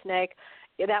 captivated by snake.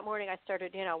 That morning I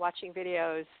started, watching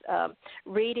videos,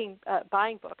 reading,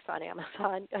 buying books on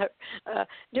Amazon,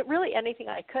 really anything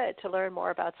I could to learn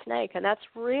more about snake. And that's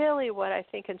really what I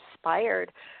think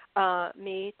inspired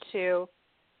me to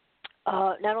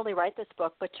not only write this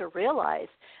book, but to realize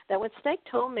that when snake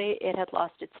told me it had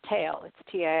lost its tail, its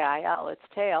T-A-I-L, its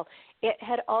tail, it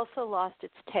had also lost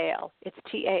its tail, its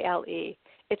T-A-L-E,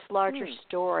 its larger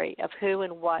story of who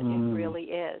and what it really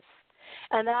is.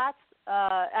 And that's,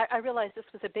 I realized this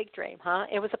was a big dream,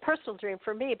 It was a personal dream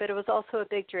for me, but it was also a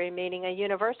big dream, meaning a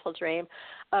universal dream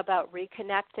about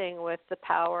reconnecting with the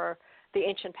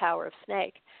ancient power of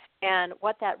snake. And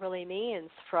what that really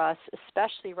means for us,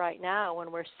 especially right now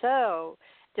when we're so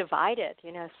divided,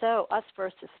 so us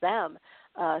versus them,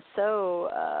 we're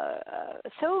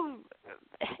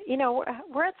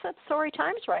at some sorry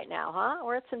times right now,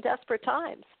 We're at some desperate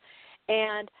times.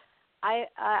 And I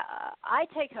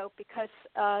take hope because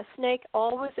snake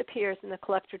always appears in the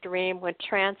collective dream when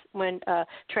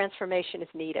transformation is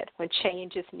needed, when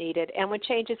change is needed, and when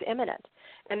change is imminent.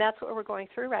 And that's what we're going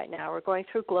through right now. We're going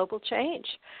through global change.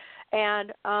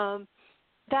 And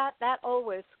that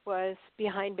always was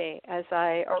behind me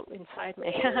inside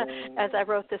me as I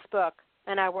wrote this book,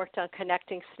 and I worked on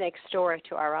connecting Snake's story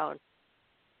to our own.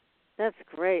 That's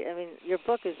great. I mean, your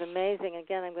book is amazing.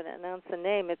 Again, I'm going to announce the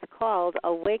name. It's called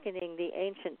Awakening the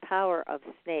Ancient Power of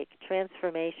Snake,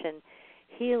 Transformation,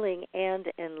 Healing, and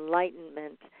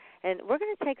Enlightenment. And we're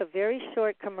going to take a very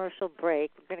short commercial break.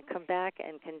 We're going to come back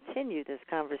and continue this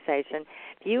conversation.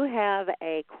 If you have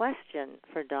a question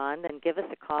for Dawn, then give us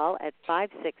a call at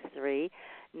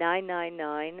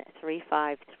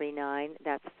 563-999-3539.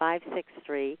 That's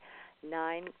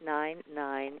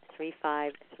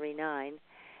 563-999-3539.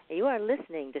 You are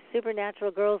listening to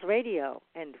Supernatural Girls Radio,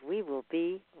 and we will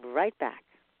be right back.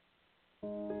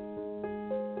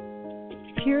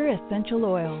 Pure essential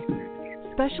oil,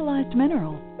 specialized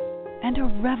minerals, and a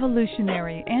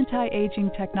revolutionary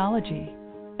anti-aging technology.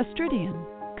 Astridian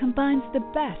combines the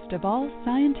best of all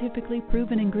scientifically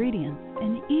proven ingredients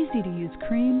in easy-to-use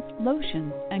creams,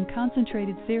 lotions, and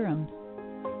concentrated serums.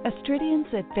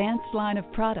 Astridian's advanced line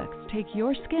of products take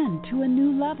your skin to a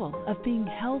new level of being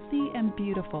healthy and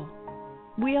beautiful.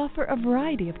 We offer a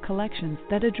variety of collections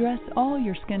that address all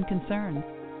your skin concerns.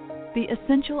 The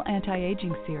Essential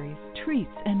Anti-Aging Series treats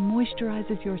and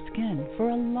moisturizes your skin for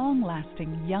a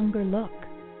long-lasting, younger look.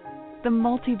 The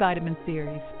Multivitamin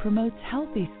Series promotes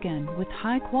healthy skin with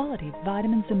high-quality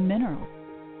vitamins and minerals.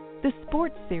 The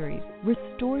Sports Series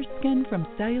restores skin from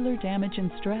cellular damage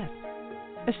and stress.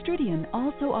 Astridian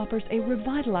also offers a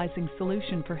revitalizing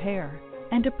solution for hair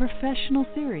and a professional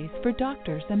series for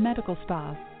doctors and medical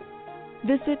spas.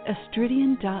 Visit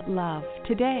astridian.love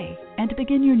today and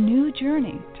begin your new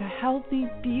journey to healthy,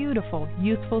 beautiful,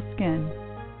 youthful skin.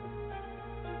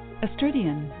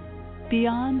 Astridian,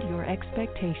 beyond your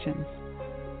expectations.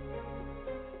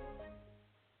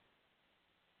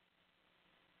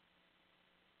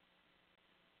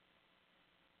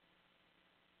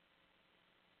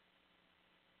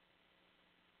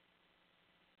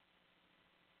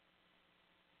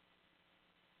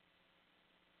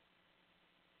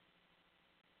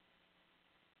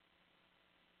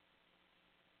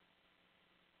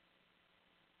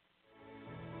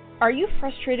 Are you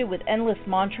frustrated with endless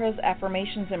mantras,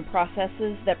 affirmations, and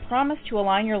processes that promise to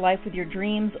align your life with your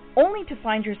dreams, only to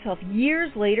find yourself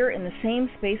years later in the same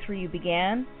space where you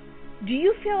began? Do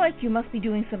you feel like you must be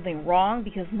doing something wrong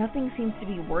because nothing seems to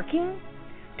be working?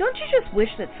 Don't you just wish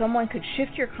that someone could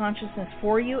shift your consciousness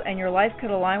for you and your life could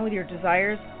align with your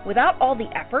desires without all the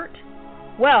effort?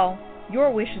 Well,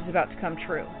 your wish is about to come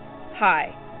true.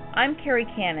 Hi, I'm Carrie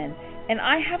Cannon, and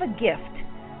I have a gift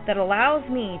that allows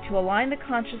me to align the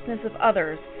consciousness of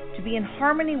others to be in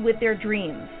harmony with their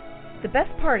dreams. The best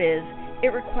part is,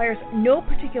 it requires no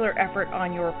particular effort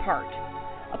on your part.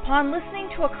 Upon listening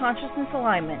to a consciousness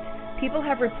alignment, people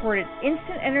have reported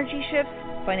instant energy shifts,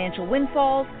 financial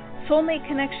windfalls, soulmate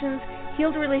connections,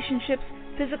 healed relationships,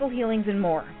 physical healings, and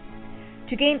more.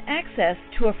 To gain access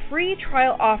to a free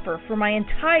trial offer for my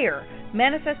entire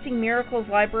Manifesting Miracles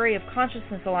library of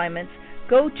consciousness alignments,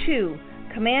 go to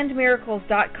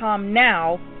commandmiracles.com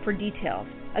now for details.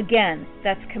 Again,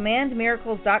 that's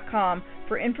commandmiracles.com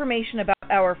for information about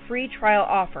our free trial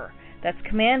offer. That's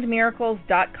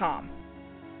commandmiracles.com.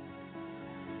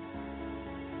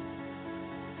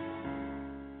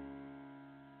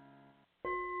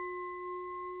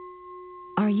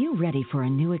 Are you ready for a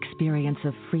new experience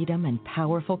of freedom and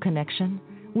powerful connection?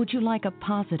 Would you like a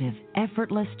positive,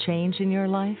 effortless change in your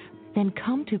life? Then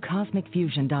come to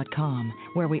CosmicFusion.com,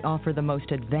 where we offer the most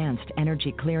advanced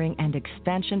energy clearing and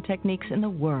expansion techniques in the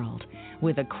world,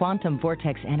 with a quantum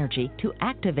vortex energy to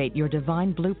activate your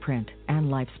divine blueprint and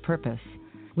life's purpose.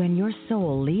 When your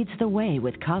soul leads the way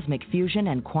with cosmic fusion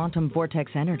and quantum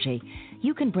vortex energy,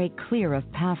 you can break clear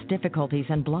of past difficulties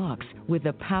and blocks with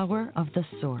the power of the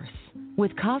Source.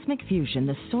 With Cosmic Fusion,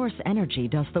 the Source energy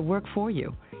does the work for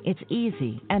you. It's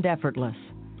easy and effortless.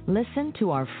 Listen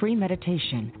to our free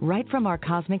meditation right from our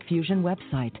Cosmic Fusion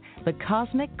website, the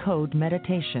Cosmic Code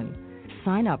Meditation.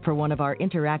 Sign up for one of our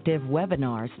interactive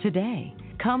webinars today.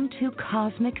 Come to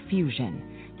Cosmic Fusion,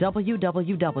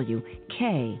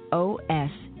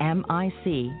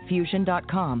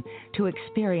 www.kosmicfusion.com, to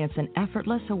experience an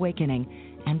effortless awakening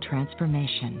and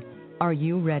transformation. Are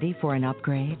you ready for an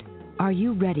upgrade? Are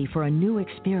you ready for a new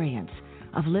experience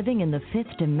of living in the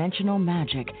fifth dimensional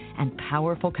magic and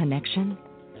powerful connection?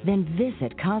 Then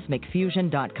visit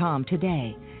CosmicFusion.com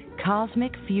today.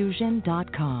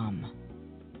 CosmicFusion.com.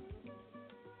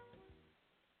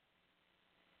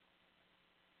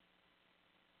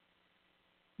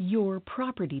 Your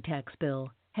property tax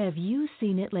bill. Have you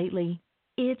seen it lately?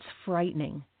 It's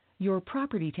frightening. Your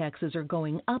property taxes are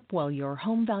going up while your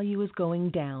home value is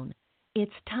going down.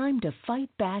 It's time to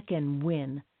fight back and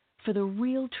win. For the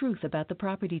real truth about the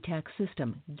property tax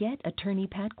system, get attorney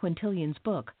Pat Quintilian's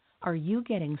book, Are You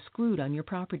Getting Screwed on Your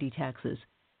Property Taxes?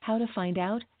 How to Find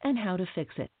Out and How to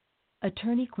Fix It.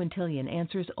 Attorney Quintilian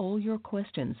answers all your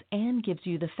questions and gives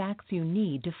you the facts you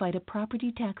need to fight a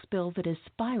property tax bill that is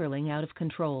spiraling out of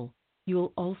control.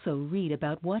 You'll also read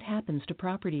about what happens to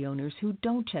property owners who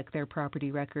don't check their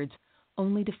property records,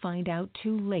 only to find out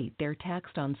too late they're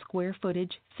taxed on square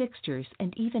footage, fixtures,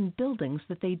 and even buildings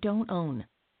that they don't own.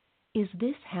 Is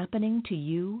this happening to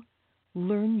you?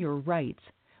 Learn your rights.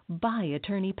 Buy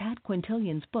attorney Pat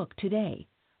Quintilian's book today.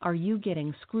 Are You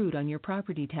Getting Screwed on Your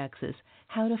Property Taxes?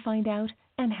 How to Find Out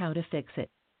and How to Fix It.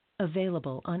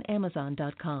 Available on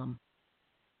Amazon.com.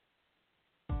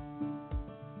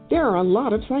 There are a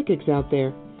lot of psychics out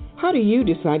there. How do you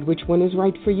decide which one is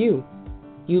right for you?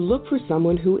 You look for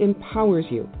someone who empowers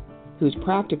you, who's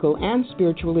practical and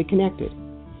spiritually connected,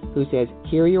 who says,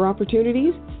 here are your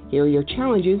opportunities, here are your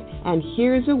challenges, and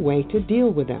here's a way to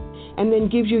deal with them, and then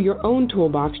gives you your own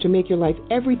toolbox to make your life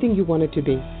everything you want it to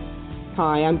be.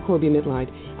 Hi, I'm Corby Mitleid,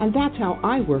 and that's how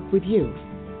I work with you.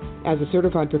 As a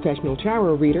certified professional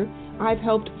tarot reader, I've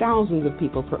helped thousands of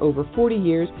people for over 40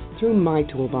 years through my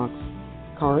toolbox.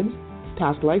 Cards,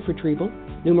 past life retrieval,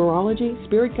 numerology,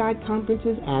 spirit guide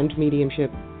conferences, and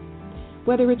mediumship.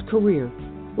 Whether it's career,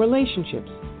 relationships,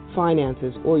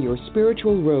 finances, or your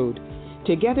spiritual road,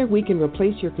 together we can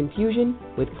replace your confusion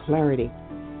with clarity.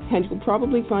 And you'll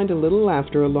probably find a little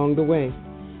laughter along the way.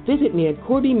 Visit me at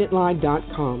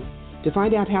CorbyMitleid.com to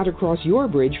find out how to cross your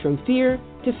bridge from fear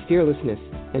to fearlessness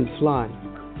and fly.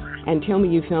 And tell me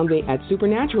you found me at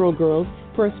Supernatural Girls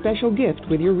for a special gift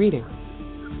with your reading.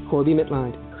 Corby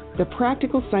Mitleid, the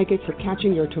practical psychic for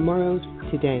catching your tomorrows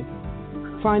today.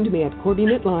 Find me at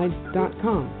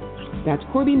CorbyMitleid.com. That's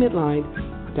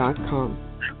CorbyMitleid.com.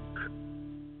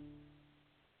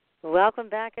 Welcome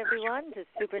back, everyone, to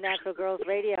Supernatural Girls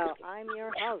Radio. I'm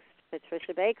your host,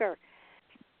 Patricia Baker.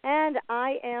 And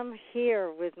I am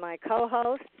here with my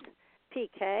co-hosts,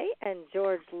 PK and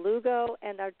George Lugo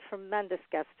and our tremendous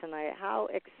guest tonight. How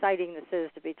exciting this is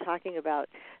to be talking about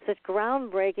such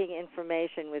groundbreaking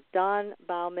information with Dawn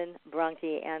Baumann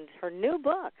Brunke and her new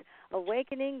book,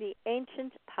 Awakening the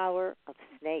Ancient Power of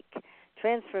Snake,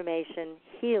 Transformation,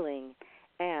 Healing,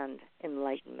 and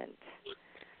Enlightenment.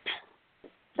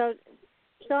 So,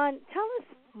 Dawn, tell us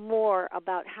more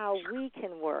about how we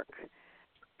can work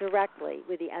directly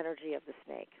with the energy of the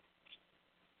snake.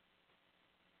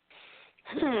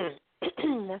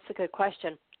 That's a good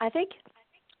question. I think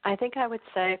I would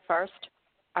say first,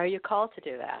 are you called to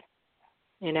do that?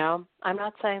 You know, I'm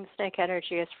not saying snake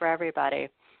energy is for everybody.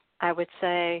 I would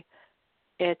say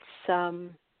it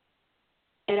offers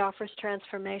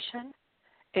transformation.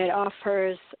 It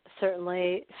offers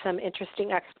certainly some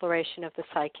interesting exploration of the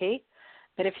psyche.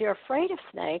 But if you're afraid of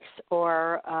snakes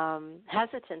or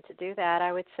hesitant to do that,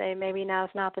 I would say maybe now's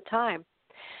not the time.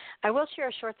 I will share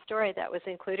a short story that was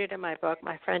included in my book.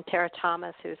 My friend Tara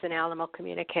Thomas, who's an animal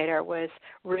communicator, was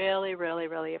really, really,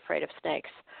 really afraid of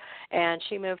snakes. And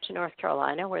she moved to North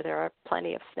Carolina where there are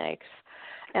plenty of snakes.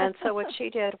 And so what she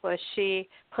did was she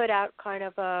put out kind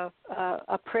of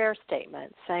a prayer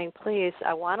statement saying, please,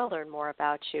 I want to learn more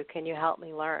about you. Can you help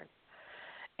me learn?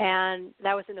 And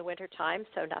that was in the wintertime,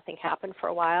 so nothing happened for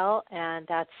a while. And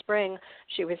that spring,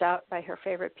 she was out by her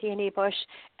favorite peony bush,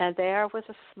 and there was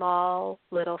a small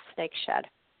little snake shed.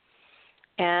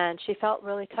 And she felt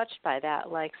really touched by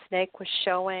that, like snake was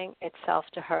showing itself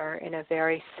to her in a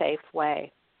very safe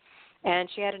way. And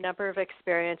she had a number of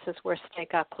experiences where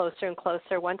snake got closer and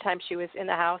closer. One time she was in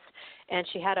the house, and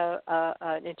she had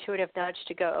an intuitive nudge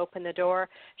to go open the door.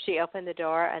 She opened the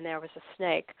door, and there was a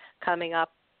snake coming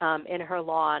up in her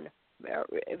lawn,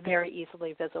 very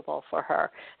easily visible for her.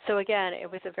 So again, it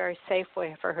was a very safe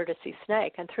way for her to see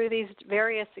snake. And through these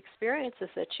various experiences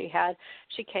that she had,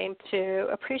 she came to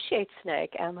appreciate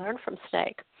snake and learn from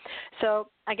snake. So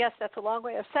I guess that's a long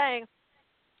way of saying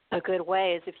a good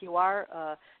way is if you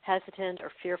are hesitant or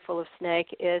fearful of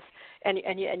snake is, and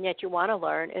yet you want to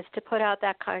learn, is to put out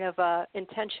that kind of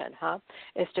intention,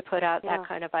 is to put out that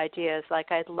kind of ideas, like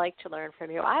I'd like to learn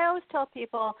from you. I always tell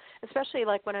people, especially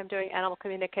like when I'm doing animal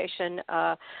communication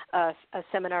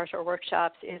seminars or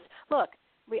workshops, is look,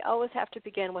 we always have to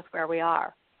begin with where we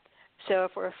are. So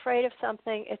if we're afraid of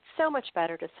something, it's so much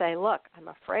better to say, look, I'm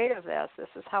afraid of this. This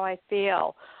is how I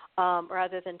feel.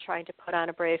 Rather than trying to put on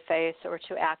a brave face or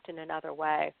to act in another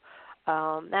way.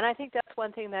 And I think that's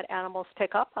one thing that animals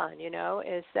pick up on, you know,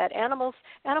 is that animals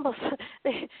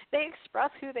they express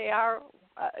who they are,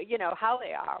 how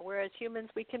they are, whereas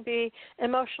humans, we can be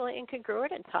emotionally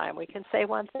incongruent in time. We can say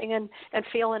one thing and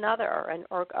feel another,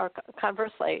 or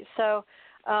conversely. So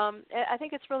I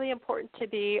think it's really important to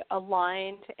be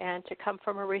aligned and to come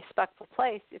from a respectful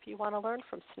place if you want to learn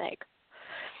from snake.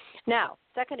 Now,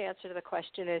 second answer to the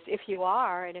question is if you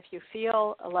are and if you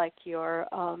feel like you're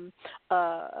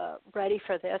ready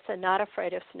for this and not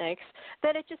afraid of snakes,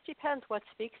 then it just depends what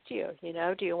speaks to you. You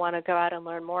know, do you want to go out and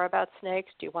learn more about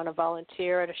snakes? Do you want to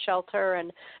volunteer at a shelter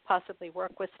and possibly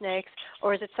work with snakes?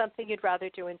 Or is it something you'd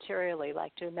rather do interiorly,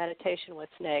 like do meditation with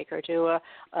snake or do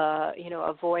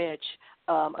a voyage,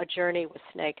 a journey with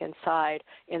snake inside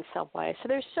in some way? So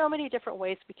there's so many different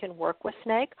ways we can work with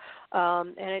snake,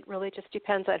 and it really just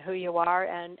depends on who you are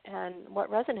and what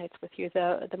resonates with you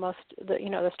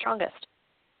the strongest.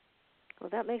 Well,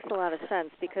 that makes a lot of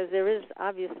sense because there is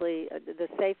obviously the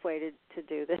safe way to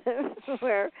do this,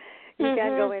 where you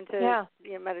can go into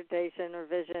meditation or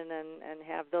vision and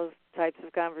have those types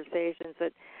of conversations.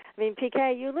 But I mean,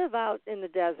 PK, you live out in the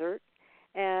desert,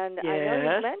 and I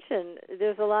know you mentioned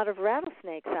there's a lot of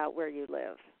rattlesnakes out where you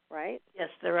live, right? Yes,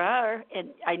 there are, and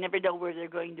I never know where they're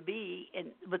going to be. And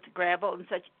with the gravel and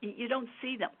such, you don't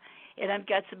see them. And I've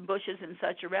got some bushes and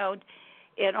such around,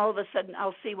 and all of a sudden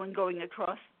I'll see one going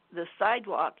across the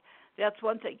sidewalk. That's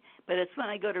one thing. But it's when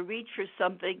I go to reach for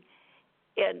something,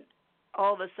 and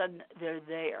all of a sudden they're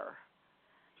there.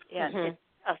 And it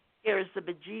scares the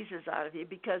bejesus out of you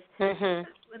because,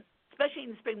 especially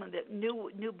in the spring when the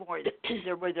newborn,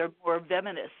 they're more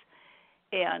venomous.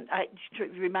 And I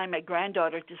remind my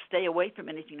granddaughter to stay away from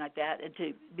anything like that and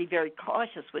to be very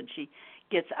cautious when she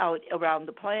gets out around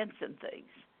the plants and things.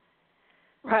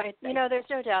 Right. You know, there's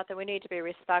no doubt that we need to be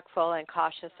respectful and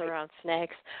cautious around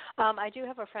snakes. I do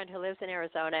have a friend who lives in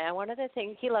Arizona, and one of the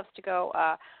things, he loves to go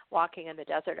walking in the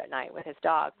desert at night with his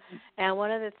dog. And one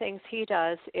of the things he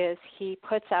does is he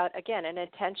puts out, again, an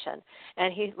intention,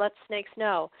 and he lets snakes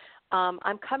know,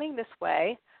 I'm coming this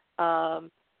way,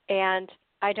 and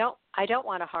I don't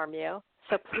want to harm you,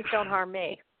 so please don't harm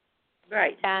me.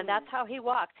 Right. And that's how he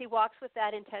walks. He walks with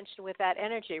that intention, with that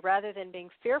energy, rather than being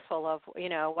fearful of,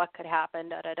 what could happen,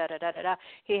 da-da-da-da-da-da.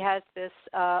 He has this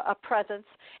a presence.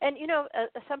 And,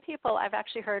 some people, I've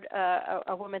actually heard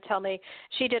a woman tell me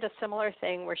she did a similar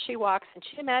thing where she walks and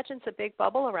she imagines a big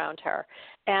bubble around her.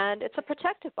 And it's a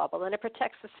protective bubble, and it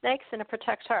protects the snakes and it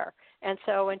protects her. And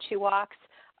so when she walks,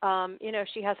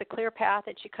 she has a clear path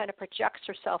and she kind of projects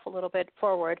herself a little bit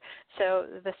forward so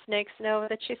the snakes know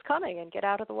that she's coming and get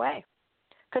out of the way.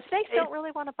 Because snakes don't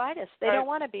really want to bite us. They don't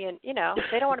want to be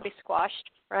they don't want to be squashed,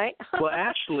 right? Well,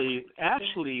 actually,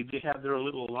 they have their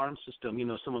little alarm system,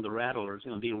 some of the rattlers,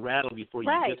 they rattle before you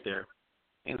get there.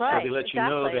 And so they let you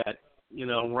know that,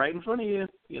 right in front of you,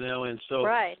 and so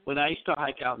when I used to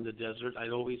hike out in the desert, I'd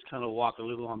always kind of walk a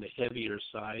little on the heavier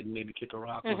side and maybe kick a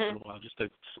rock once in a while just to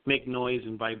make noise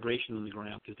and vibration on the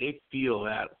ground because they feel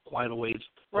that quite a ways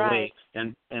away.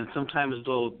 And sometimes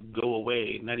they'll go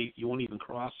away, and you won't even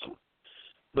cross them.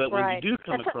 But when you do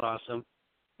come across them,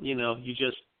 you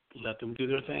just let them do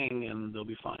their thing, and they'll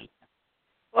be fine.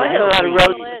 Well, I had a lot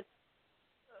of roads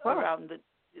around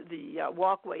the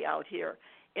walkway out here,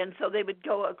 and so they would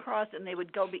go across, and they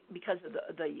would go because of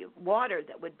the water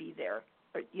that would be there,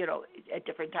 at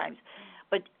different times.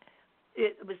 But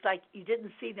it was like you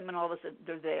didn't see them, and all of a sudden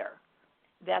they're there.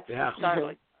 That's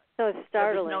startling. So it's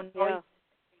startling. There's no noise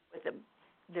with them;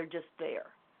 they're just there.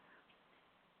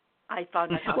 I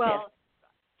found that. Well.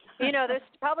 There's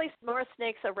probably more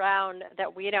snakes around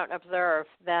that we don't observe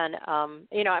than,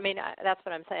 that's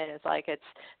what I'm saying. It's like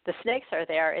the snakes are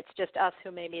there. It's just us who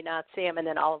maybe not see them, and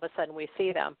then all of a sudden we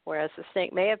see them, whereas the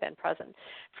snake may have been present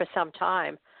for some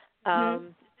time.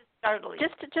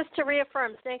 Just to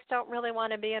reaffirm, snakes don't really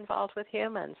want to be involved with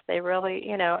humans. They really,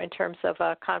 in terms of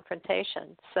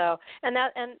confrontation. So,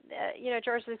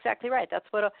 George is exactly right. That's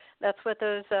what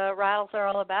those rattles are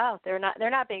all about. They're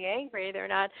not being angry. They're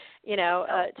not,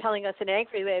 telling us in an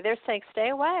angry way. They're saying, "Stay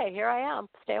away. Here I am.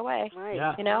 Stay away." Right.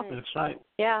 Yeah, that's right.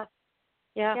 Yeah.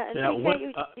 Yeah, and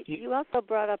you also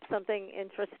brought up something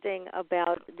interesting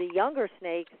about the younger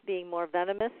snakes being more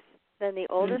venomous than the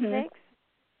older snakes.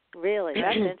 Really,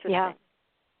 that's interesting.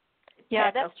 Yeah,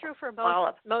 that's true for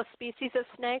most species of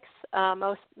snakes.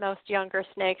 Most younger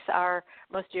snakes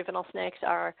most juvenile snakes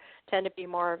tend to be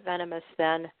more venomous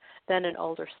than an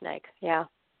older snake. Yeah,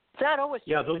 it's not always.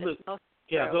 Yeah,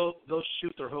 they'll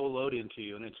shoot their whole load into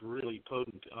you, and it's really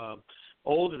potent.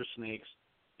 Older snakes,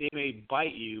 they may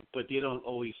bite you, but they don't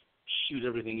always shoot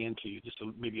everything into you, just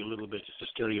maybe a little bit, just to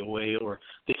scare you away, or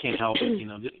they can't help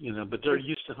it, But they're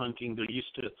used to hunting. They're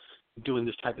used to doing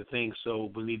this type of thing. So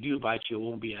when they do bite you, it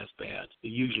won't be as bad. It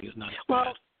usually is not as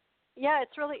bad. Yeah,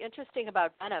 it's really interesting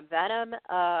about venom. Venom,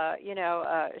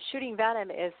 shooting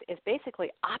venom is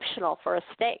basically optional for a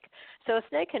snake. So a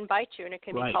snake can bite you, and it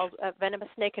can be called a venomous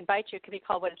snake can bite you. It can be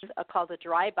called what is called a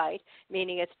dry bite,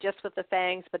 meaning it's just with the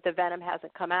fangs, but the venom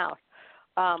hasn't come out.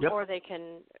 Or they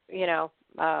can,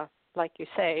 like you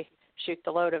say, shoot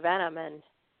the load of venom, and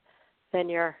then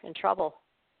you're in trouble.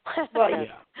 Right.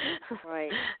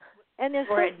 And they're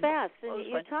so fast. And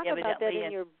you talk about that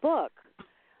in your book,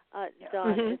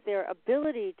 Dawn, is their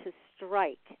ability to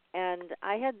strike. And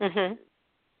I had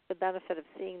the benefit of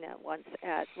seeing that once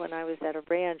when I was at a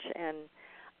ranch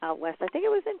out west. I think it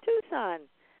was in Tucson,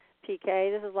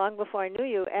 PK. This is long before I knew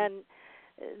you. And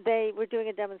they were doing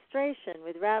a demonstration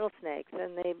with rattlesnakes,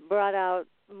 and they brought out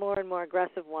more and more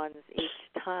aggressive ones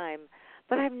each time.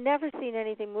 But I've never seen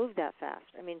anything move that fast.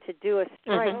 I mean, to do a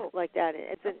strike like that,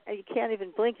 you can't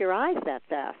even blink your eyes that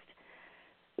fast.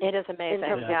 It is amazing. In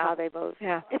terms of how they move.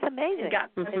 Yeah. It's amazing. It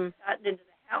got into the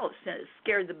house, and it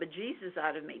scared the bejesus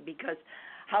out of me because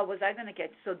how was I going to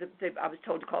get? So I was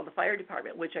told to call the fire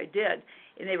department, which I did,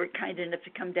 and they were kind enough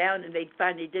to come down, and they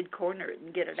finally did corner it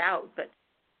and get it out. But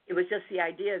it was just the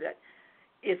idea that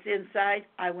it's inside,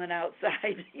 I went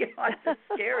outside. It's just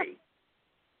scary.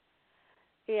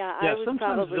 Yeah, I would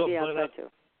probably be outside too.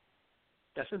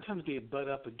 Yeah, sometimes they butt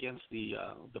up against the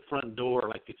front door,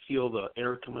 like they feel the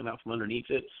air coming out from underneath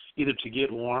it, either to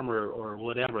get warm or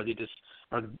whatever. They just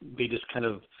kind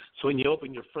of. So when you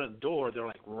open your front door, they're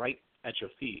like right at your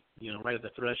feet, right at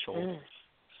the threshold.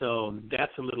 So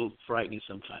that's a little frightening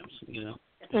sometimes,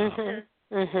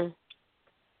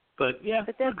 But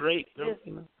they're great.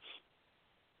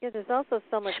 Yeah, there's also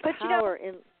so much power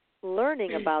in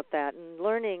learning about that and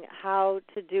learning how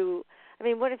to do. I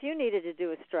mean, what if you needed to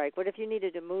do a strike? What if you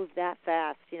needed to move that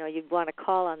fast? You'd want to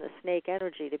call on the snake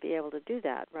energy to be able to do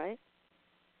that, right?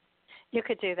 You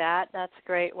could do that. That's a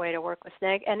great way to work with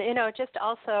snake. And, just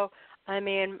also, I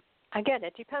mean, Again,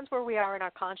 it depends where we are in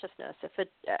our consciousness. If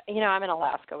it, I'm in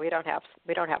Alaska. We don't have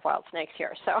wild snakes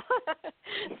here, so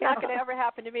it's not going to ever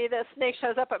happen to me that a snake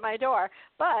shows up at my door.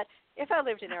 But if I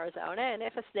lived in Arizona and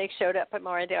if a snake showed up at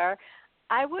my door,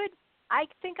 I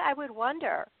think I would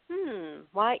wonder,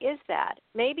 why is that?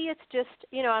 Maybe it's just,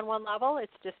 on one level,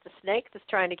 it's just a snake that's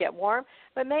trying to get warm,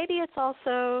 but maybe it's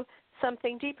also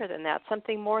something deeper than that,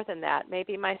 something more than that.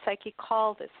 Maybe my psyche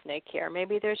called this snake here.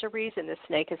 Maybe there's a reason this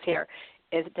snake is here.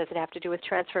 Does it have to do with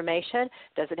transformation?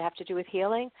 Does it have to do with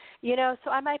healing?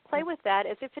 So I might play with that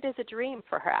as if it is a dream,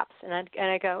 perhaps. And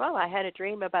I go, oh, I had a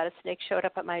dream about a snake showed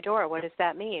up at my door. What does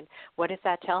that mean? What does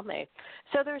that tell me?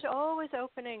 So there's always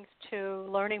openings to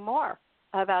learning more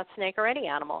about snake or any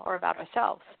animal or about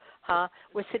ourselves,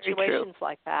 with situations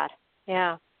like that.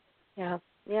 Yeah.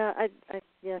 Yeah,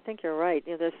 I think you're right.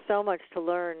 There's so much to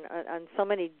learn on so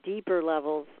many deeper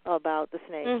levels about the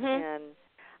snake, and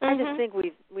I just think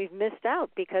we've missed out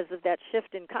because of that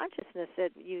shift in consciousness that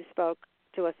you spoke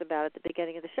to us about at the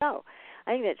beginning of the show.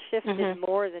 I think that shift is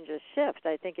more than just shift.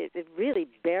 I think it really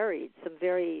buried some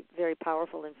very, very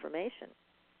powerful information.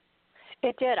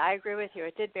 It did. I agree with you.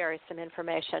 It did bury some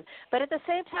information. But at the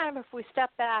same time, if we step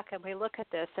back and we look at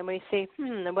this and we see,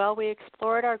 well, we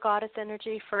explored our goddess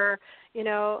energy for,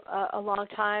 a long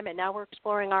time, and now we're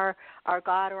exploring our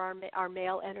God or our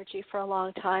male energy for a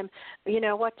long time.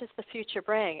 What does the future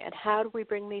bring, and how do we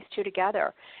bring these two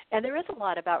together? And there is a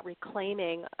lot about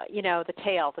reclaiming, the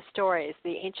tale, the stories,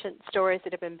 the ancient stories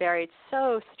that have been buried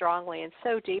so strongly and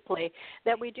so deeply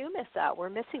that we do miss out.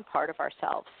 We're missing part of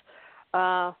ourselves.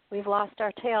 We've lost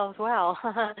our tail as well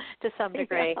to some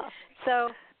degree. Yeah.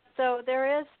 So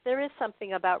there is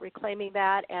something about reclaiming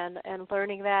that and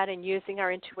learning that and using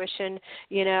our intuition.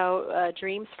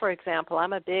 Dreams, for example.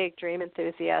 I'm a big dream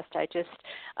enthusiast.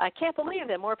 I can't believe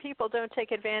that more people don't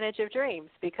take advantage of dreams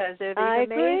because they're these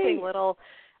amazing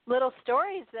little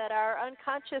stories that our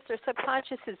unconscious or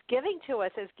subconscious is giving to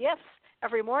us as gifts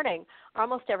every morning,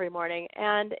 almost every morning.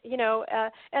 And,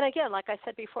 and again, like I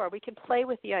said before, we can play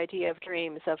with the idea of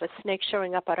dreams, of a snake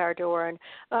showing up at our door and,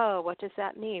 what does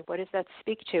that mean? What does that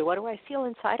speak to? What do I feel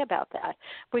inside about that?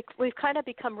 We've kind of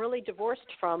become really divorced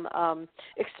from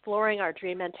exploring our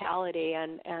dream mentality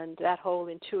and that whole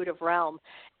intuitive realm.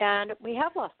 And we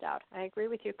have lost out. I agree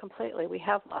with you completely. We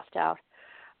have lost out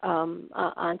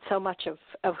on so much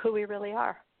of who we really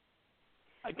are.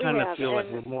 I kind of feel like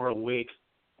we're more awake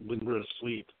when we're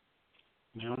asleep.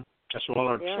 That's what all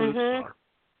our truths are.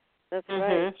 That's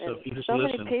right. So if you just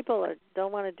many people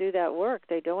don't want to do that work.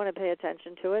 They don't want to pay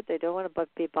attention to it. They don't want to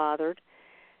be bothered,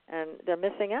 and they're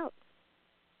missing out.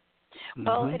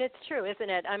 Well, it's true, isn't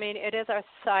it? I mean, it is our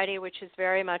society, which is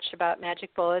very much about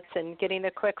magic bullets and getting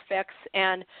the quick fix.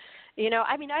 And,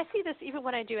 I see this even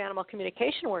when I do animal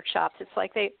communication workshops. It's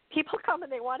like people come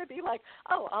and they want to be like,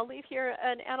 oh, I'll leave here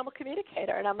an animal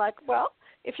communicator. And I'm like, well,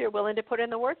 if you're willing to put in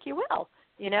the work, you will.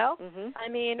 I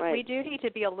mean, we do need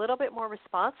to be a little bit more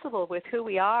responsible with who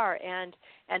we are and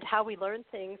how we learn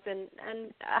things and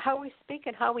how we speak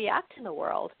and how we act in the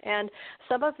world. And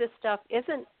some of this stuff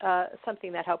isn't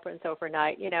something that happens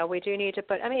overnight. We do need to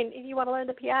you want to learn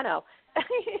the piano.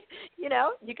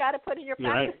 You got to put in your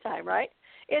practice time, right?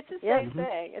 It's the same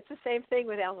thing. It's the same thing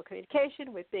with animal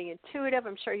communication, with being intuitive.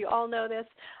 I'm sure you all know this.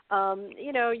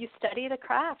 You study the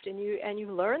craft and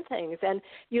you learn things, and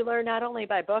you learn not only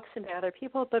by books and by other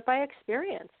people, but by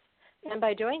experience and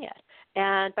by doing it,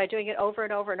 and by doing it over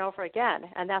and over and over again.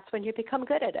 And that's when you become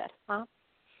good at it.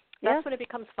 That's when it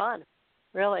becomes fun,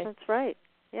 really. That's right.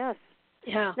 Yes.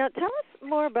 Yeah. Now tell us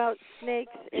more about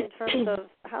snakes in terms of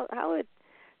how it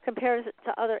compares it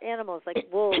to other animals like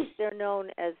wolves. They're known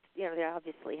as, they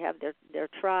obviously have their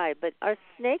tribe, but are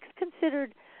snakes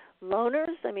considered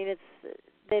loners? I mean,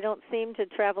 they don't seem to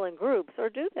travel in groups, or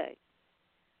do they?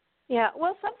 Yeah,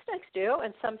 well, some snakes do,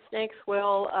 and some snakes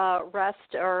will rest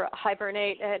or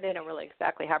hibernate. They don't really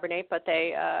exactly hibernate, but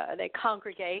they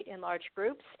congregate in large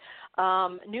groups.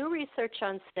 New research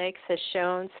on snakes has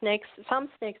shown some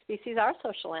snake species are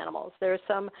social animals. There's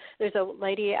a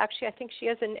lady, actually, I think she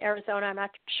is in Arizona, I'm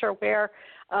not sure where,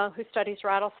 who studies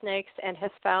rattlesnakes and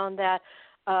has found that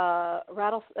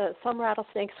some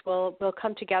rattlesnakes will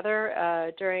come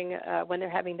together during when they're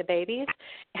having the babies,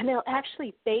 and they'll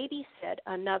actually babysit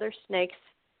another snake's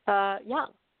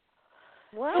young.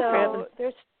 Wow. So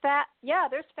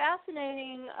there's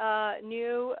fascinating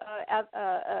new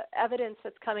evidence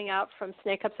that's coming out from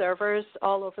snake observers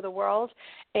all over the world,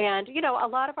 and a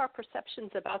lot of our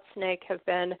perceptions about snake have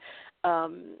been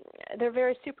they're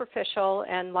very superficial,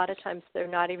 and a lot of times they're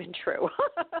not even true.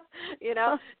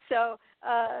 So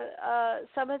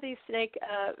some of these snake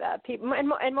people,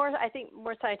 and more, I think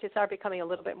more scientists are becoming a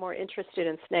little bit more interested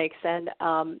in snakes and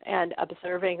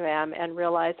observing them and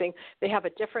realizing they have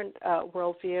a different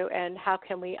worldview, and how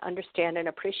can we understand and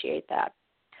appreciate that.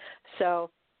 So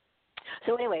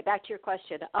anyway, back to your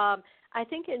question. I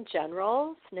think in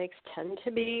general, snakes tend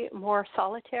to be more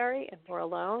solitary and more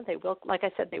alone. They will, like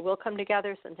I said, they will come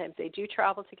together. Sometimes they do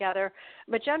travel together.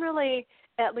 But generally,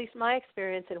 at least my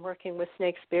experience in working with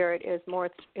snake spirit is more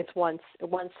it's one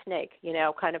snake,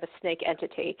 kind of a snake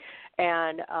entity,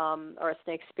 and or a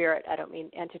snake spirit. I don't mean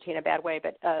entity in a bad way,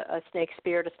 but a snake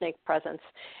spirit, a snake presence.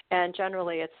 And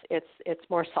generally, it's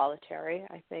more solitary.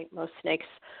 I think most snakes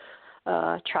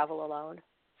travel alone.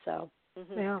 So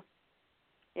yeah.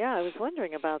 Yeah, I was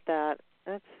wondering about that.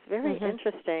 That's very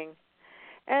interesting.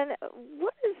 And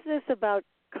what is this about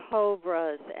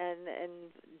cobras and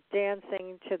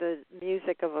dancing to the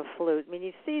music of a flute? I mean,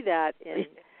 you see that in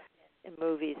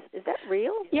movies. Is that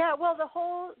real? Yeah, well, the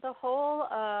whole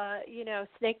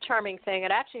snake charming thing,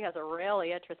 it actually has a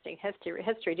really interesting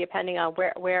history depending on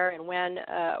where and when,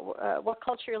 what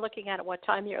culture you're looking at what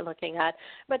time you're looking at.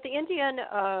 But the Indian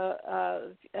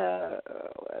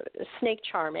snake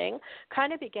charming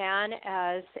kind of began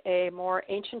as a more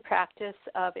ancient practice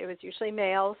of, it was usually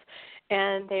males,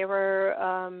 and they were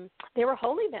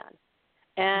holy men.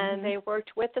 And they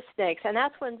worked with the snakes. And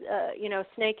that's when,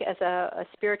 snake as a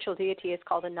spiritual deity is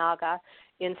called a Naga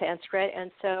in Sanskrit.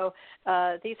 And so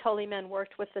these holy men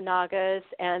worked with the Nagas,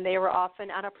 and they were often,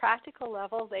 on a practical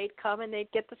level, they'd come and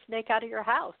they'd get the snake out of your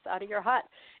house, out of your hut,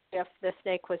 if the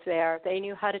snake was there. They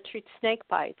knew how to treat snake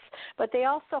bites. But they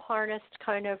also harnessed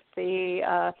kind of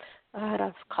the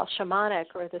called shamanic,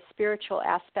 or the spiritual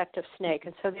aspect of snake,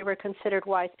 and so they were considered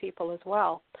wise people as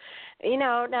well.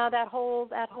 Now that whole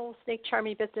snake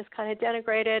charming business kind of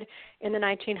denigrated in the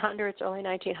 1900s, early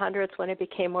 1900s, when it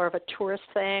became more of a tourist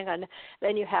thing, and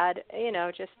then you had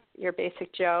just your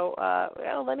basic Joe.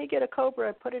 Let me get a cobra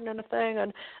and put it in a thing,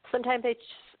 and sometimes they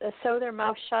sew their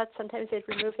mouth shut. Sometimes they'd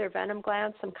remove their venom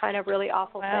glands. Some kind of really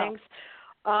awful things.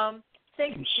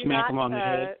 Snakes smack them on the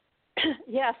head.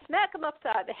 Yeah, smack them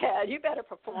upside the head. You better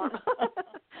perform.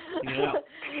 Yeah.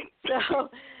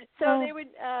 So they would,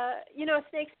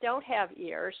 snakes don't have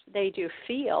ears. They do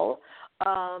feel,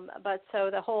 but so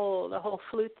the whole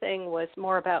flute thing was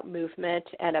more about movement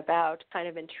and about kind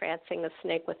of entrancing the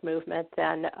snake with movement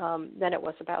than it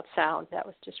was about sound. That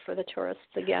was just for the tourists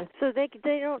again. So they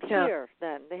don't hear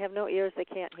then. They have no ears. They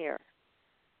can't hear.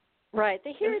 Right.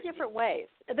 They hear in different ways.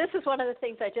 This is one of the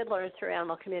things I did learn through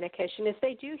animal communication is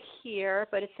they do hear,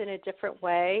 but it's in a different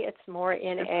way. It's more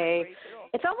in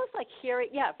it's almost like hearing,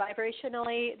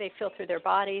 vibrationally. They feel through their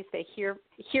bodies. They feel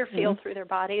through their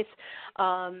bodies.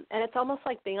 And it's almost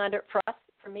like being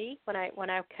for me, when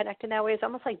I connect in that way, it's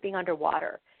almost like being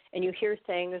underwater. And you hear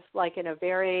things like in a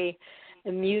very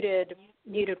muted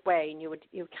way, and you would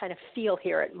kind of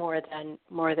hear it more than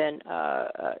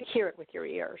hear it with your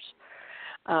ears.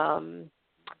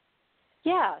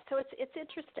 So it's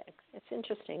interesting. It's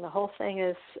interesting. The whole thing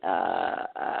is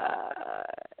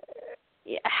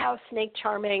how snake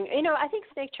charming. I think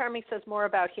snake charming says more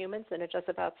about humans than it does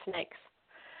about snakes.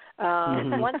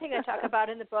 One thing I talk about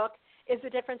in the book is the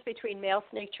difference between male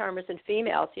snake charmers and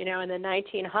females. In the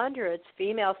 1900s,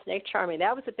 female snake charming,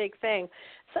 that was a big thing.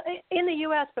 So in the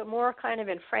U.S., but more kind of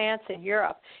in France and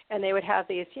Europe. And they would have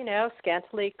these,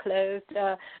 scantily clothed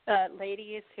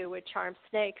ladies who would charm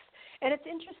snakes. And it's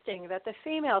interesting that the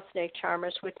female snake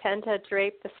charmers would tend to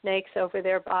drape the snakes over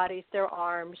their bodies, their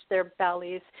arms, their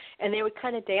bellies, and they would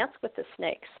kind of dance with the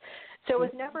snakes. So it was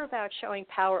never about showing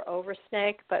power over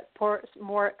snake, but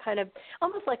more kind of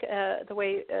almost like the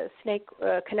way snake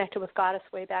connected with goddess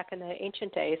way back in the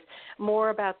ancient days, more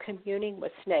about communing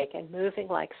with snake and moving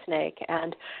like snake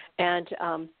and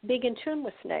being in tune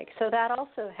with snake. So that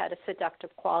also had a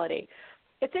seductive quality.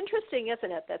 It's interesting,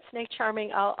 isn't it, that snake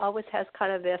charming always has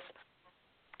kind of this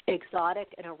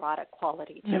exotic and erotic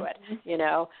quality to it.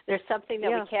 There's something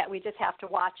that we just have to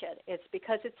watch it. It's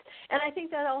because and I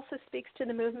think that also speaks to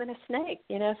the movement of snake.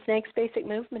 Snake's basic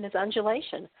movement is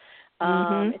undulation.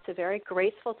 It's a very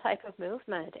graceful type of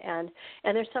movement, and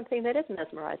there's something that is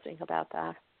mesmerizing about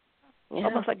that.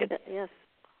 Almost like yes.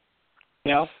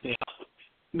 Yeah.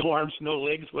 No arms, no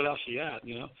legs. What else you got?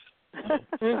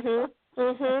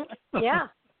 Yeah.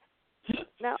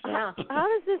 Now, how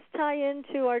does this tie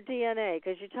into our DNA?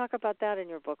 Because you talk about that in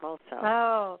your book also.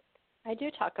 Oh, I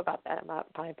do talk about that in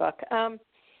my book.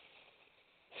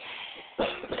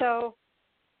 So,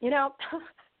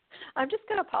 I'm just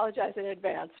going to apologize in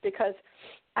advance because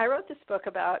I wrote this book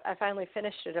I finally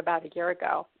finished it about a year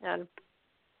ago. And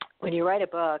when you write a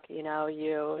book, you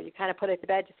kind of put it to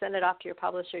bed, you send it off to your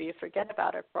publisher, you forget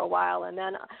about it for a while, and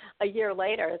then a year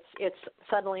later it's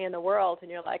suddenly in the world,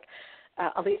 and you're like,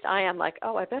 at least I am like,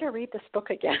 oh, I better read this book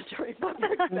again to remember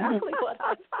exactly what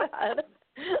I said.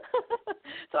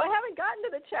 So I haven't gotten to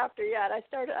the chapter yet.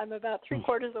 I'm about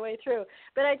 3/4 of the way through.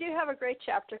 But I do have a great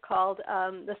chapter called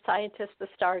The Scientist, the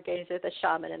Stargazer, the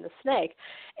Shaman, and the Snake.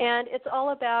 And it's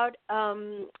all about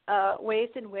ways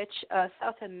in which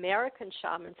South American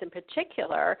shamans in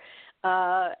particular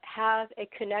have a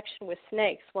connection with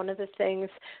snakes. One of the things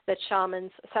that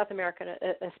shamans, South American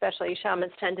especially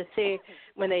shamans, tend to see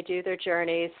when they do their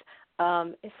journeys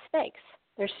is snakes.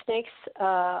 Their snakes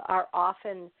are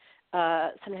often,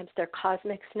 sometimes they're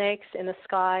cosmic snakes in the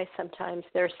sky. Sometimes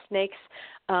they're snakes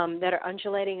that are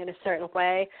undulating in a certain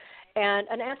way. And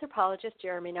an anthropologist,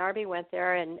 Jeremy Narby, went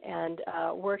there and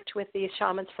worked with these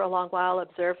shamans for a long while,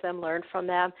 observed them, learned from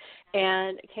them,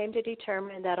 and came to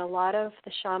determine that a lot of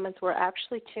the shamans were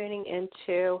actually tuning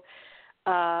into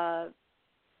the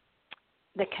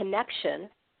connection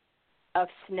of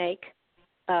snake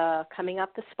coming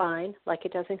up the spine, like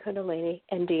it does in Kundalini,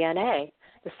 and DNA,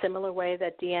 the similar way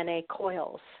that DNA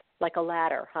coils, like a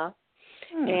ladder, huh?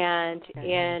 And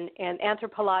in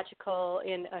anthropological,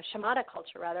 in shamanic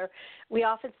culture rather, we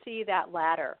often see that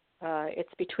ladder.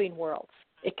 It's between worlds.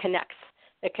 It connects.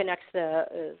 It connects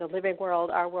the living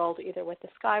world, our world, either with the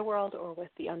sky world or with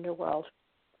the underworld.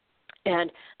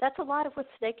 And that's a lot of what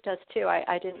snake does too.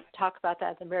 I didn't talk about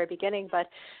that at the very beginning, but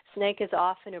snake is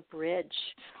often a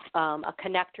bridge, a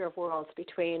connector of worlds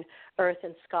between earth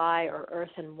and sky, or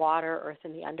earth and water, earth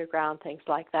and the underground, things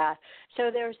like that.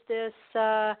 So there's this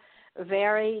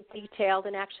very detailed,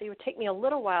 and actually it would take me a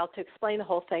little while to explain the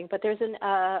whole thing, but there's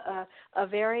a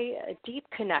very deep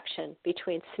connection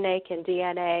between snake and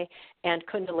DNA and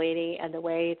Kundalini and the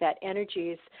way that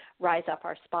energies rise up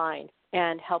our spine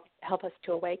and help us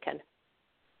to awaken.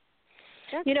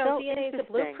 That's DNA is a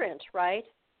blueprint, right?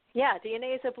 Yeah,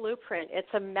 DNA is a blueprint.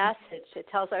 It's a message. It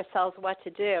tells ourselves what to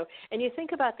do. And you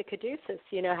think about the caduceus,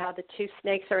 how the two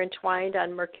snakes are entwined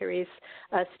on Mercury's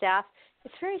staff.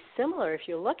 It's very similar, if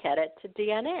you look at it, to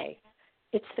DNA.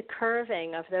 It's the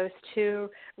curving of those two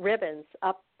ribbons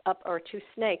up, or two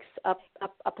snakes up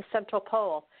a central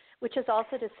pole, which is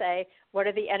also to say, what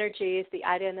are the energies, the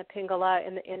Ida and the Pingala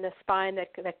in the spine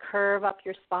that curve up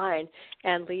your spine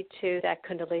and lead to that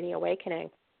Kundalini awakening.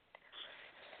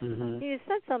 Mm-hmm. You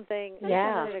said something a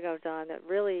minute ago, Dawn, that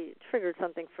really triggered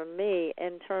something for me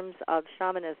in terms of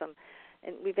shamanism.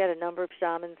 And we've had a number of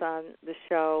shamans on the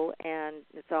show, and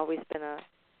it's always been a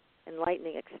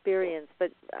enlightening experience.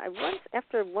 But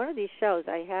after one of these shows,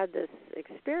 I had this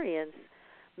experience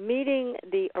meeting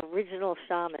the original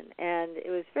shaman, and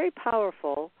it was very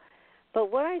powerful.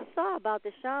 But what I saw about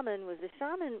the shaman was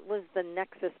the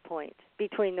nexus point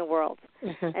between the worlds.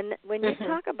 Mm-hmm. And when you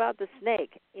talk about the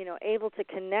snake, able to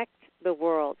connect the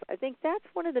worlds, I think that's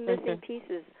one of the missing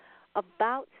pieces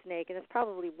about snake, and it's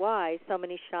probably why so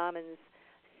many shamans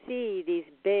see these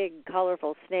big,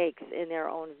 colorful snakes in their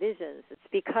own visions. It's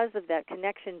because of that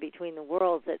connection between the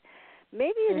worlds that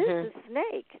maybe it is the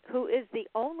snake who is the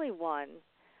only one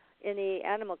in the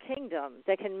animal kingdom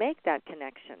that can make that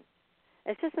connection.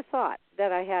 It's just a thought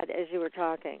that I had as you were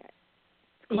talking.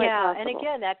 Yeah, possible. And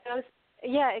again,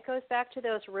 it goes back to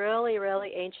those really,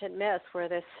 really ancient myths where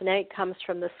the snake comes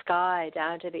from the sky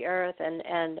down to the earth and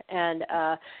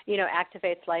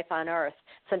activates life on earth.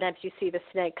 Sometimes you see the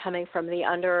snake coming from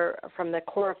the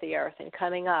core of the earth and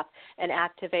coming up and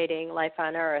activating life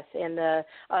on earth. In the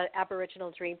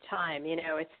Aboriginal dream time,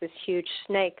 it's this huge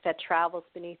snake that travels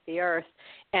beneath the earth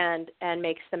and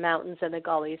makes the mountains and the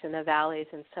gullies and the valleys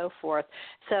and so forth.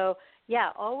 So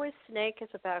yeah, always snake is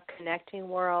about connecting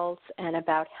worlds and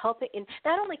about helping,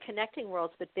 not only connecting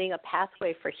worlds, but being a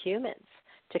pathway for humans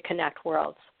to connect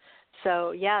worlds.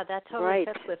 So, yeah, that totally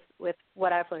fits with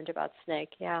what I've learned about snake,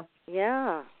 yeah.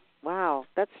 Yeah, wow,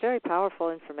 that's very powerful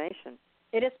information.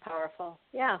 It is powerful,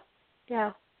 yeah.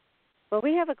 Well,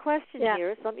 we have a question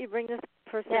here, so let me bring this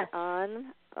person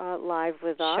on live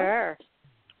with us. Sure.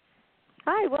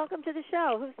 Hi, welcome to the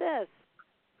show. Who's this?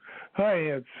 Hi,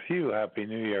 it's Hugh. Happy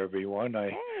New Year, everyone.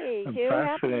 Hey, Hugh,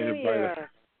 Happy New Year.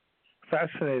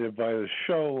 Fascinated by the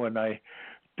show, and I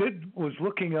was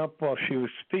looking up while she was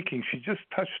speaking. She just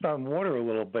touched on water a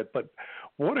little bit, but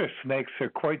water snakes are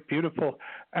quite beautiful,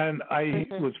 and I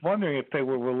was wondering if they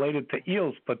were related to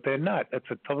eels, but they're not. That's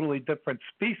a totally different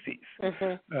species.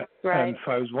 Right. And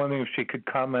so I was wondering if she could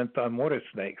comment on water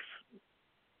snakes.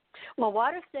 Well,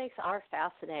 water snakes are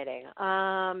fascinating.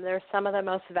 They're some of the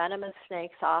most venomous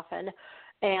snakes often.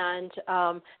 And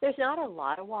there's not a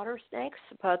lot of water snakes,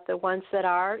 but the ones that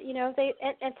are,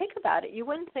 and think about it. You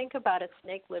wouldn't think about a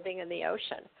snake living in the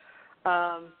ocean,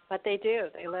 but they do.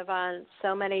 They live on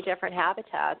so many different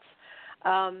habitats.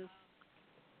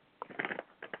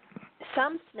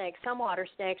 Some water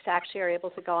snakes actually are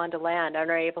able to go onto land and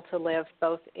are able to live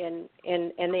both in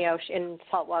the ocean, in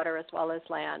salt water as well as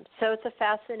land. So it's a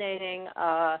fascinating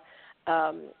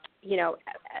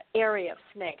area of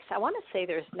snakes. I want to say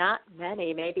there's not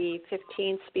many, maybe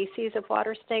 15 species of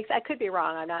water snakes. I could be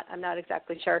wrong. I'm not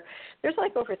exactly sure. There's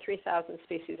like over 3,000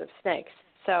 species of snakes.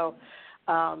 So,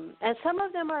 and some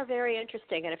of them are very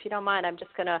interesting. And if you don't mind, I'm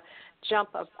just going to jump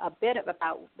a bit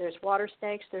about. There's water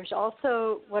snakes. There's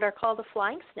also what are called the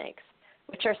flying snakes,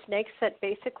 which are snakes that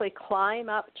basically climb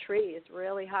up trees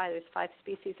really high. There's 5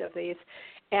 species of these,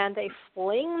 and they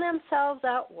fling themselves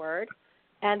outward.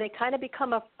 And they kind of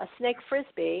become a snake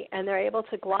frisbee, and they're able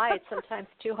to glide sometimes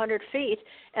 200 feet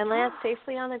and land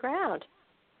safely on the ground.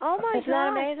 Oh, my God. Isn't that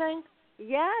amazing?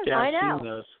 Yes. Yeah, I I've know. seen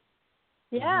those.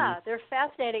 Yeah, they're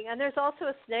fascinating. And there's also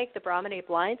a snake, the Brahminy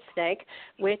blind snake,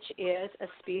 which is a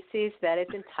species that is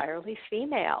entirely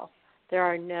female. There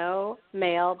are no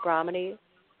male Brahminy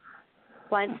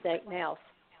blind snake males.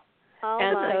 Oh,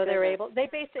 and my so they're goodness.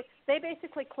 able. They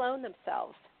basically clone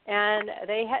themselves. And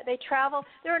they travel.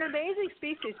 They're an amazing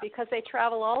species because they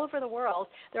travel all over the world.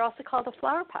 They're also called a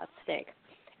flower pot snake,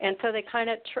 and so they kind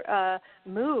of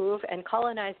move and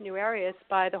colonize new areas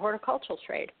by the horticultural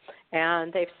trade.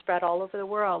 And they've spread all over the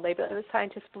world. The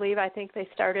scientists believe. I think they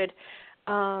started.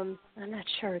 I'm not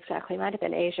sure exactly. It might have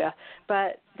been Asia,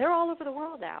 but they're all over the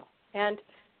world now. And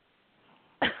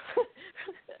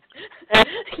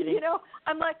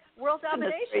I'm like world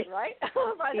domination, right?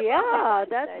 Yeah,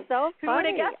 that's so funny. Who would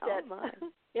have guessed it? Oh, my.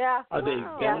 Yeah. Are they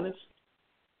venomous?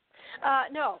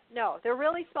 No. They're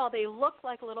really small. They look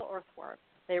like little earthworms.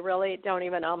 They really don't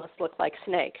even almost look like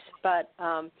snakes, but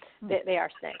they are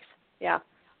snakes. Yeah.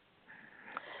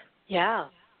 Yeah.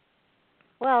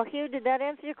 Well, Hugh, did that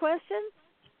answer your question?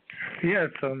 Yes,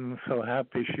 I'm so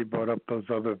happy she brought up those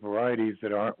other varieties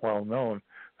that aren't well known.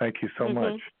 Thank you so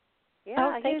much.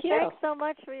 Yeah, thank Hugh, you. thanks so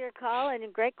much for your call and a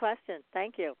great question.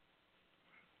 Thank you.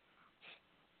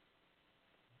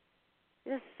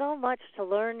 There's so much to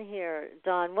learn here,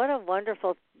 Dawn. What a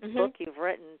wonderful book you've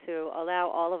written to allow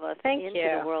all of us into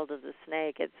the world of the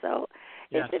snake. It's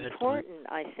important,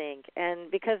 I think, and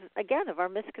because, again, of our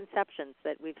misconceptions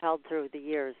that we've held through the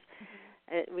years.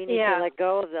 We need to let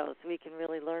go of those so we can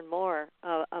really learn more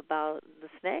about the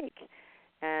snake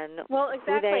and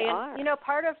who they are.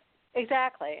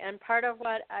 And, part of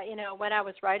what, when I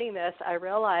was writing this, I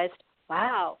realized,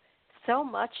 wow, so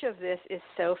much of this is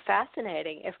so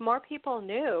fascinating. If more people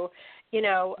knew,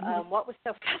 what was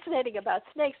so fascinating about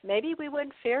snakes, maybe we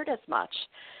wouldn't fear it as much.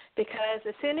 Because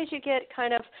as soon as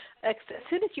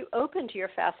you open to your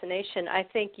fascination, I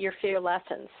think your fear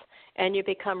lessens and you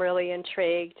become really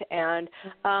intrigued. And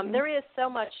there is so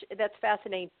much that's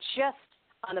fascinating just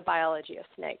on the biology of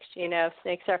snakes.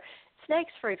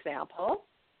 Snakes, for example,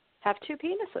 have 2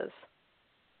 penises.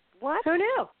 What? Who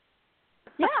knew?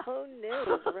 Yeah. Who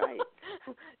knew? Right.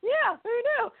 Yeah, who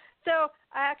knew? So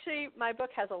my book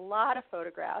has a lot of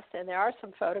photographs, and there are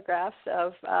some photographs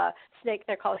of snake.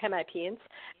 They're called hemipenes,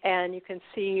 and you can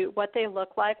see what they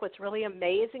look like. What's really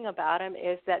amazing about them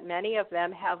is that many of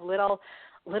them have little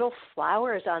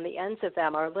flowers on the ends of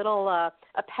them, or little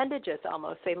appendages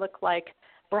almost. They look like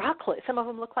broccoli. Some of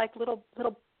them look like little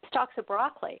stalks of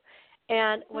broccoli.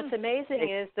 And what's amazing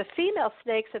is the female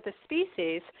snakes of the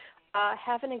species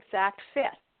have an exact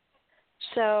fit.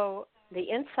 So the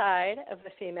inside of the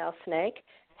female snake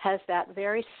has that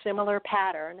very similar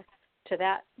pattern to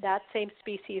that same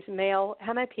species male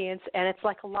hemipenes, and it's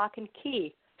like a lock and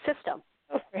key system.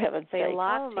 Oh, for heaven's sake.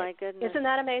 Oh, my goodness. Isn't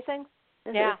that amazing?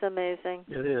 It is amazing.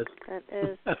 It is. It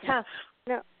is.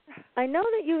 Now, I know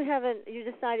that you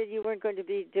decided you weren't going to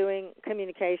be doing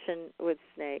communication with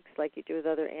snakes like you do with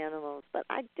other animals, but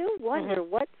I do wonder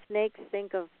what snakes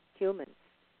think of humans.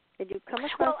 Did you come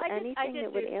across anything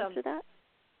that would answer that?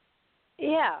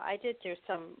 Yeah, I did do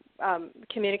some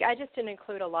I just didn't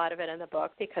include a lot of it in the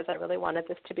book because I really wanted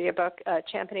this to be a book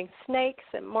championing snakes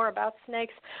and more about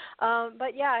snakes.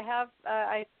 But yeah, I have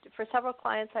for several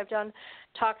clients I've done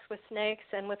talks with snakes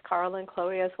and with Carla and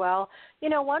Chloe as well.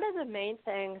 One of the main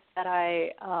things that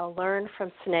I learned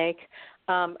from snake,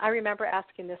 I remember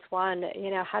asking this one,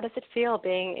 how does it feel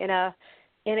being in a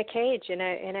cage, in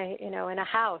a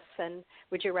house, and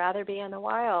would you rather be in the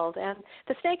wild? And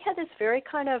the snake had this very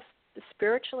kind of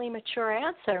spiritually mature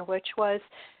answer, which was,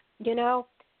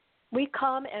 we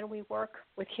come and we work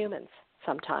with humans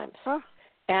sometimes. Huh.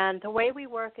 And the way we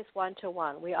work is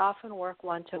one-to-one. We often work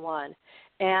one-to-one.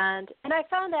 And I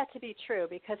found that to be true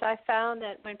because I found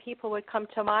that when people would come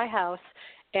to my house,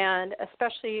 and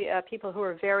especially people who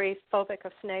are very phobic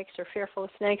of snakes or fearful of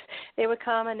snakes, they would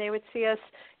come and they would see us,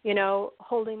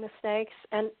 holding the snakes.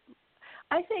 And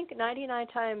I think 99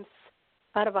 times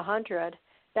out of 100,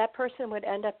 that person would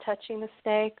end up touching the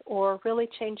snake or really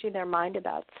changing their mind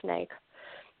about snake.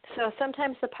 So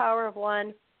sometimes the power of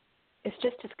one is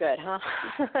just as good, huh?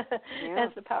 Yeah.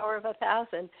 As the power of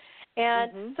 1,000.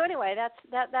 And so anyway,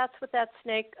 that's what that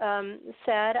snake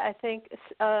said. I think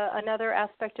another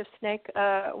aspect of snake,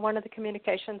 one of the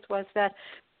communications was that,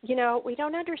 we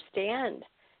don't understand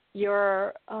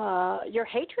your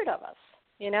hatred of us.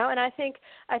 And I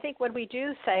think when we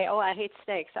do say, "Oh, I hate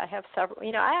snakes," I have several.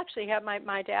 I actually have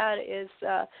my dad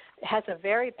has a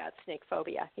very bad snake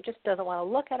phobia. He just doesn't want to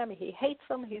look at them. He hates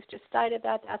them. He's decided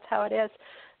that that's how it is.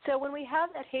 So when we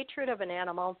have that hatred of an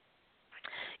animal,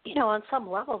 on some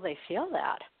level they feel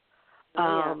that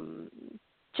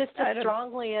just as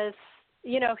strongly as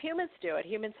humans do it.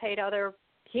 Humans hate other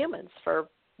humans for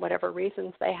whatever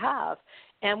reasons they have,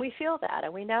 and we feel that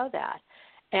and we know that.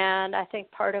 And I think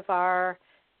part of our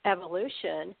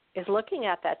evolution is looking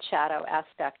at that shadow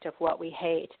aspect of what we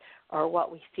hate or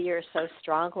what we fear so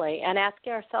strongly and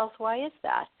asking ourselves, why is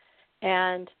that?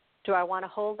 And do I want to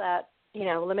hold that,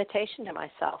 limitation to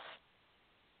myself?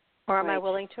 Or am I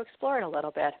willing to explore it a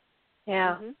little bit?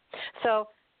 Yeah. So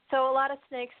a lot of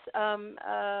snakes,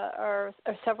 or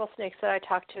several snakes that I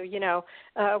talked to,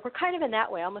 were kind of in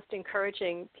that way, almost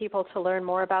encouraging people to learn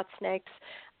more about snakes.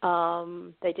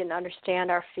 They didn't understand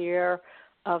our fear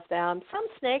of them. Some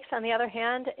snakes, on the other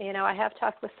hand, I have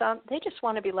talked with some, they just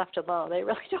want to be left alone. They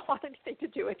really don't want anything to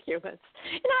do with humans.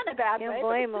 Not in a bad way,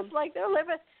 but it's just like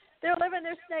they're living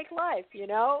their snake life,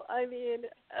 I mean,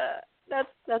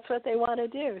 that's what they want to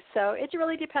do. So it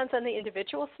really depends on the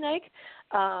individual snake.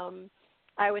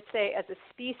 I would say as a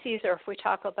species, or if we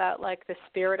talk about like the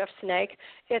spirit of snake,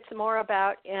 it's more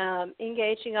about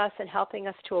engaging us and helping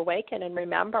us to awaken and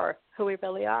remember who we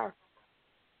really are.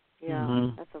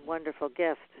 Yeah, that's a wonderful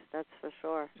gift. That's for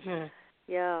sure.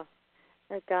 Yeah.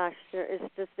 Gosh,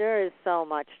 there is so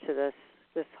much to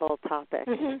this whole topic.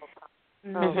 Oh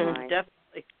my.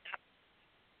 Definitely.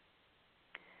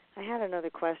 I had another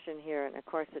question here, and of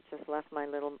course it just left my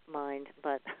little mind,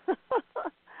 but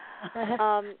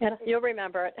you'll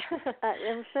remember it.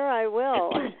 I'm sure I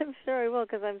will. I'm sure I will,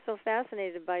 because I'm so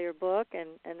fascinated by your book and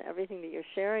everything that you're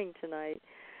sharing tonight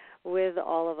with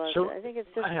all of us. So I think it's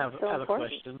just I have important. A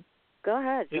question. Go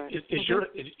ahead. Is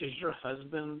your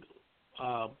husband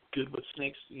good with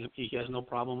snakes? He has no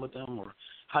problem with them, or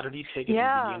how did he take it in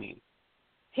the beginning?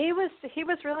 He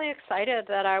was really excited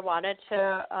that I wanted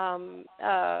to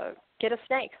get a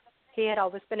snake. He had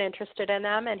always been interested in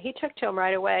them, and he took to them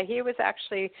right away. He was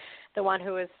actually the one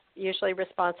who was usually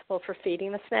responsible for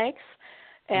feeding the snakes.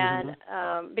 And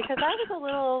because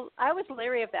I was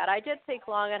leery of that. I did think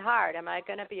long and hard, am I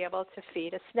going to be able to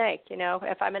feed a snake?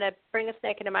 If I'm going to bring a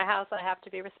snake into my house, I have to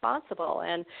be responsible.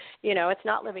 And, it's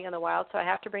not living in the wild, so I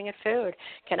have to bring it food.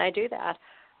 Can I do that?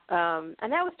 And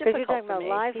that was difficult for me. Because you're talking about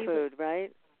live food,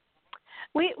 right?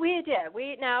 We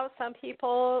did. Now some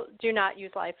people do not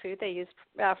use live food; they use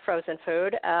frozen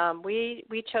food.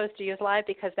 We chose to use live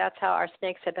because that's how our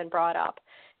snakes had been brought up,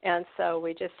 and so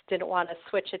we just didn't want to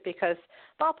switch it because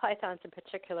ball pythons in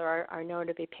particular are known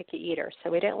to be picky eaters. So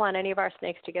we didn't want any of our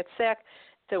snakes to get sick.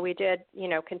 So we did,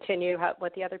 continue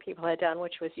what the other people had done,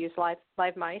 which was use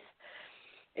live mice,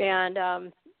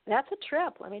 and that's a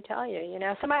trip, let me tell you.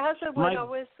 So my husband would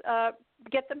always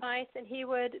get the mice, and he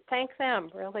would thank them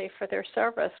really for their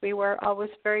service. We were always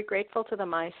very grateful to the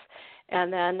mice.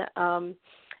 And then, and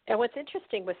what's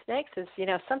interesting with snakes is,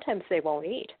 sometimes they won't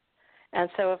eat. And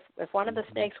so if one of the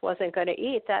snakes wasn't going to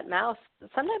eat that mouse,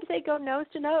 sometimes they'd go nose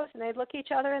to nose, and they'd look at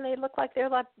each other, and they'd look like they're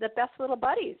like the best little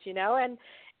buddies, and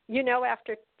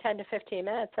after 10 to 15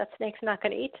 minutes, that snake's not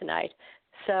going to eat tonight.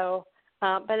 So,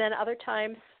 but then other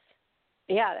times,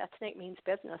 yeah, that snake means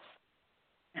business.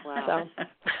 Wow.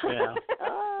 So. Yeah.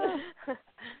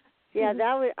 Yeah,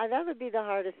 that would be the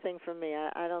hardest thing for me.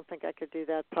 I don't think I could do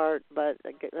that part, but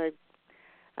I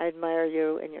admire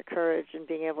you and your courage in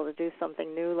being able to do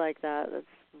something new like that. That's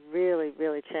really,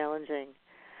 really challenging.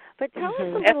 But tell us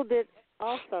a little bit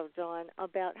also, Dawn,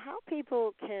 about how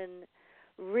people can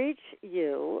reach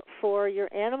you for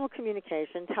your animal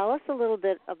communication. Tell us a little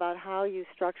bit about how you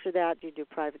structure that. Do you do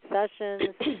private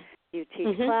sessions? You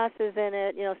teach classes in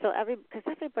it? So because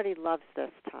everybody loves this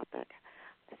topic.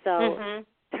 So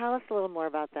tell us a little more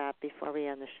about that before we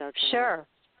end the show tonight.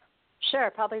 Sure.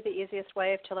 Probably the easiest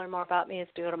way to learn more about me is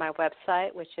to go to my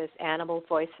website, which is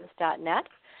animalvoices.net.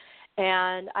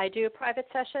 And I do private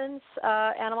sessions,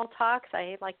 animal talks.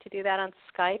 I like to do that on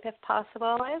Skype if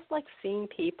possible. I just like seeing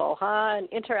people, and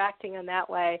interacting in that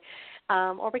way.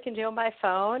 Or we can do them by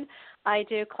phone. I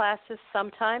do classes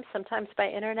sometimes by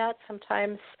internet.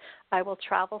 Sometimes I will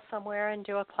travel somewhere and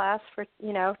do a class for,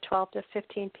 12 to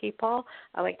 15 people.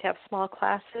 I like to have small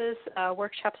classes.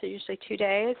 Workshops are usually 2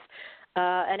 days.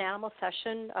 An animal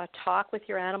session, a talk with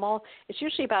your animal. It's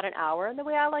usually about an hour. And the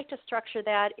way I like to structure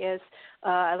that is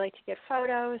I like to get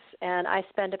photos, and I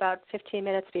spend about 15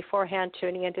 minutes beforehand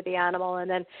tuning into the animal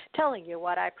and then telling you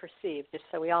what I perceive, just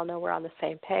so we all know we're on the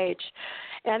same page.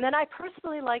 And then I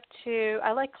personally like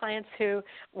clients who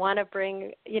want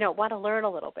to learn a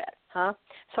little bit, So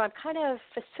I'm kind of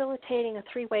facilitating a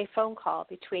 3-way phone call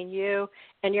between you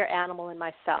and your animal and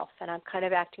myself, and I'm kind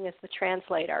of acting as the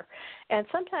translator. And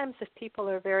sometimes if people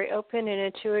are very open and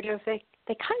intuitive, they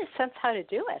kind of sense how to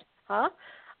do it,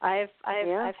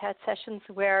 I've had sessions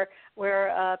where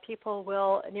people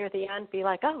will near the end be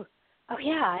like, oh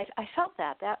yeah, I felt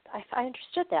that I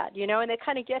understood that, and they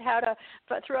kind of get how to,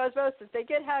 but through osmosis, they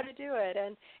get how to do it,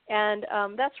 and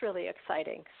that's really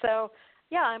exciting. So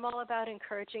yeah, I'm all about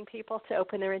encouraging people to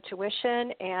open their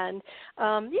intuition, and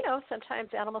sometimes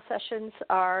animal sessions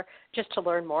are just to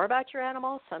learn more about your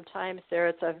animal. Sometimes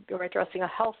we're addressing a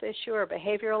health issue or a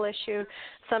behavioral issue.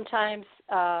 Sometimes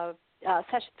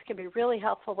sessions can be really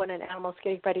helpful when an animal is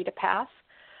getting ready to pass.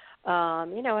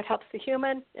 It helps the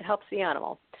human, it helps the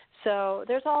animal. So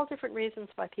there's all different reasons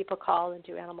why people call and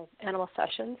do animal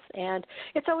sessions, and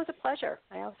it's always a pleasure.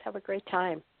 I always have a great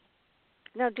time.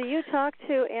 Now, do you talk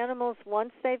to animals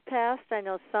once they've passed? I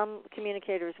know some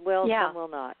communicators will, some will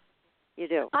not. You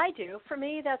do? I do. For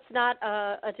me, that's not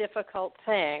a difficult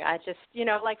thing. I just,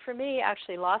 for me,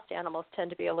 actually, lost animals tend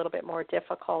to be a little bit more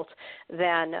difficult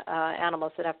than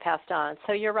animals that have passed on.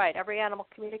 So you're right. Every animal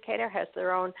communicator has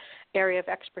their own area of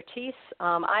expertise.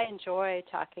 I enjoy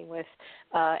talking with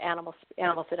animals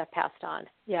that have passed on.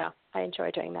 Yeah, I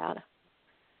enjoy doing that.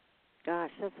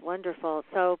 Gosh, that's wonderful.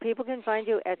 So people can find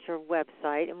you at your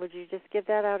website, and would you just give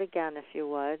that out again if you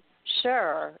would?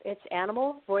 Sure. It's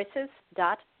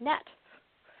animalvoices.net.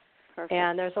 Perfect.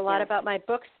 And there's a lot about my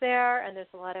books there, and there's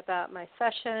a lot about my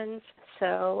sessions.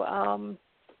 So,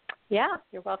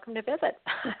 you're welcome to visit.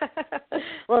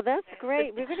 Well, that's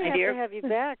great. We're going to have you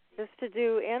back just to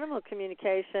do animal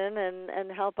communication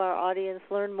and help our audience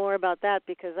learn more about that,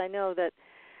 because I know that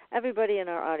everybody in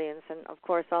our audience, and of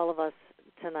course all of us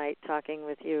tonight talking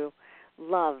with you,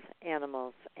 love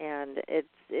animals, and it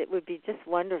would be just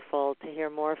wonderful to hear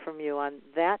more from you on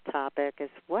that topic as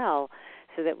well,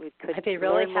 so that we could I'd be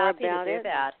really learn more happy about to do it.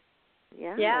 that.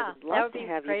 Yeah, I'd love that would to be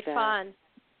have great you back. fun.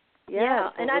 Yeah,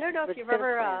 and I don't know if you've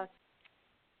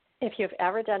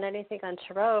ever done anything on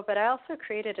tarot, but I also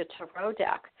created a tarot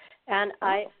deck, and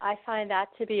I find that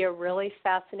to be a really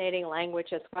fascinating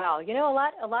language as well.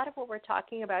 A lot of what we're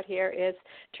talking about here is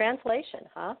translation,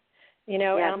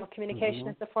 Animal communication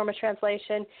is a form of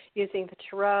translation, using the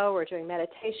tarot or doing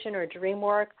meditation or dream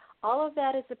work. All of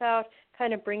that is about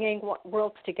kind of bringing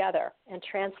worlds together and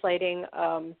translating,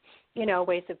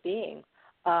 ways of being,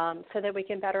 so that we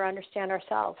can better understand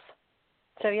ourselves.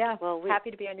 So,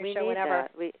 happy to be on your show whenever.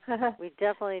 We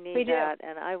definitely need that,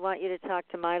 and I want you to talk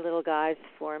to my little guys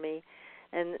for me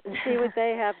and see what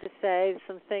they have to say,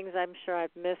 some things I'm sure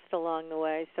I've missed along the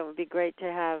way. So it would be great to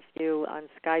have you on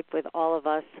Skype with all of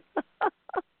us.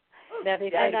 That'd be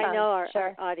very and I fun. know our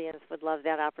Sure. audience would love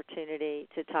that opportunity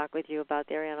to talk with you about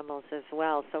their animals as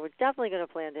well. So we're definitely going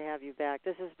to plan to have you back.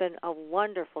 This has been a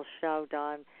wonderful show,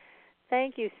 Dawn.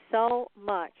 Thank you so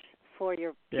much for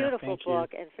your beautiful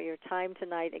book and for your time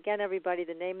tonight. Again, everybody,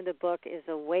 the name of the book is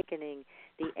Awakening,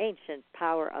 the Ancient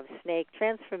Power of Snake,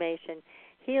 Transformation,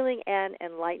 Healing, and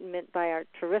Enlightenment, by our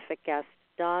terrific guest,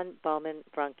 Dawn Baumann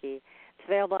Brunke. It's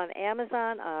available on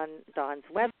Amazon, on Dawn's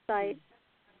website.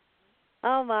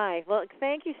 Oh, my. Well,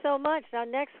 thank you so much. Now,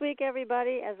 next week,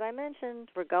 everybody, as I mentioned,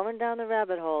 we're going down the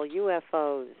rabbit hole,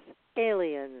 UFOs,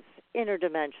 aliens,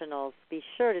 interdimensionals. Be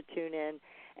sure to tune in.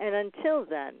 And until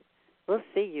then, we'll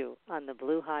see you on the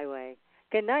Blue Highway.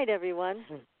 Good night, everyone.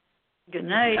 Good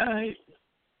night. Good night.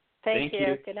 Thank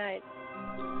you. Good night.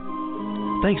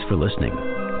 Thanks for listening.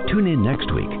 Tune in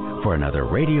next week for another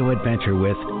radio adventure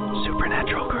with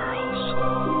Supernatural Girls.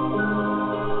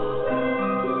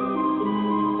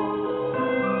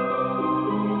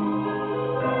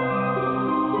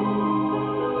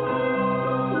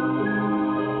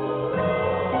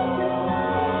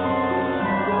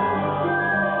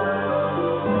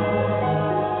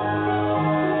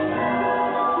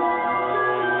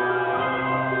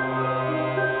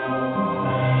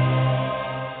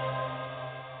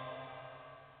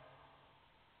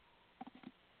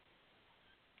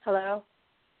 Hello?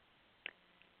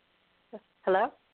 Hello?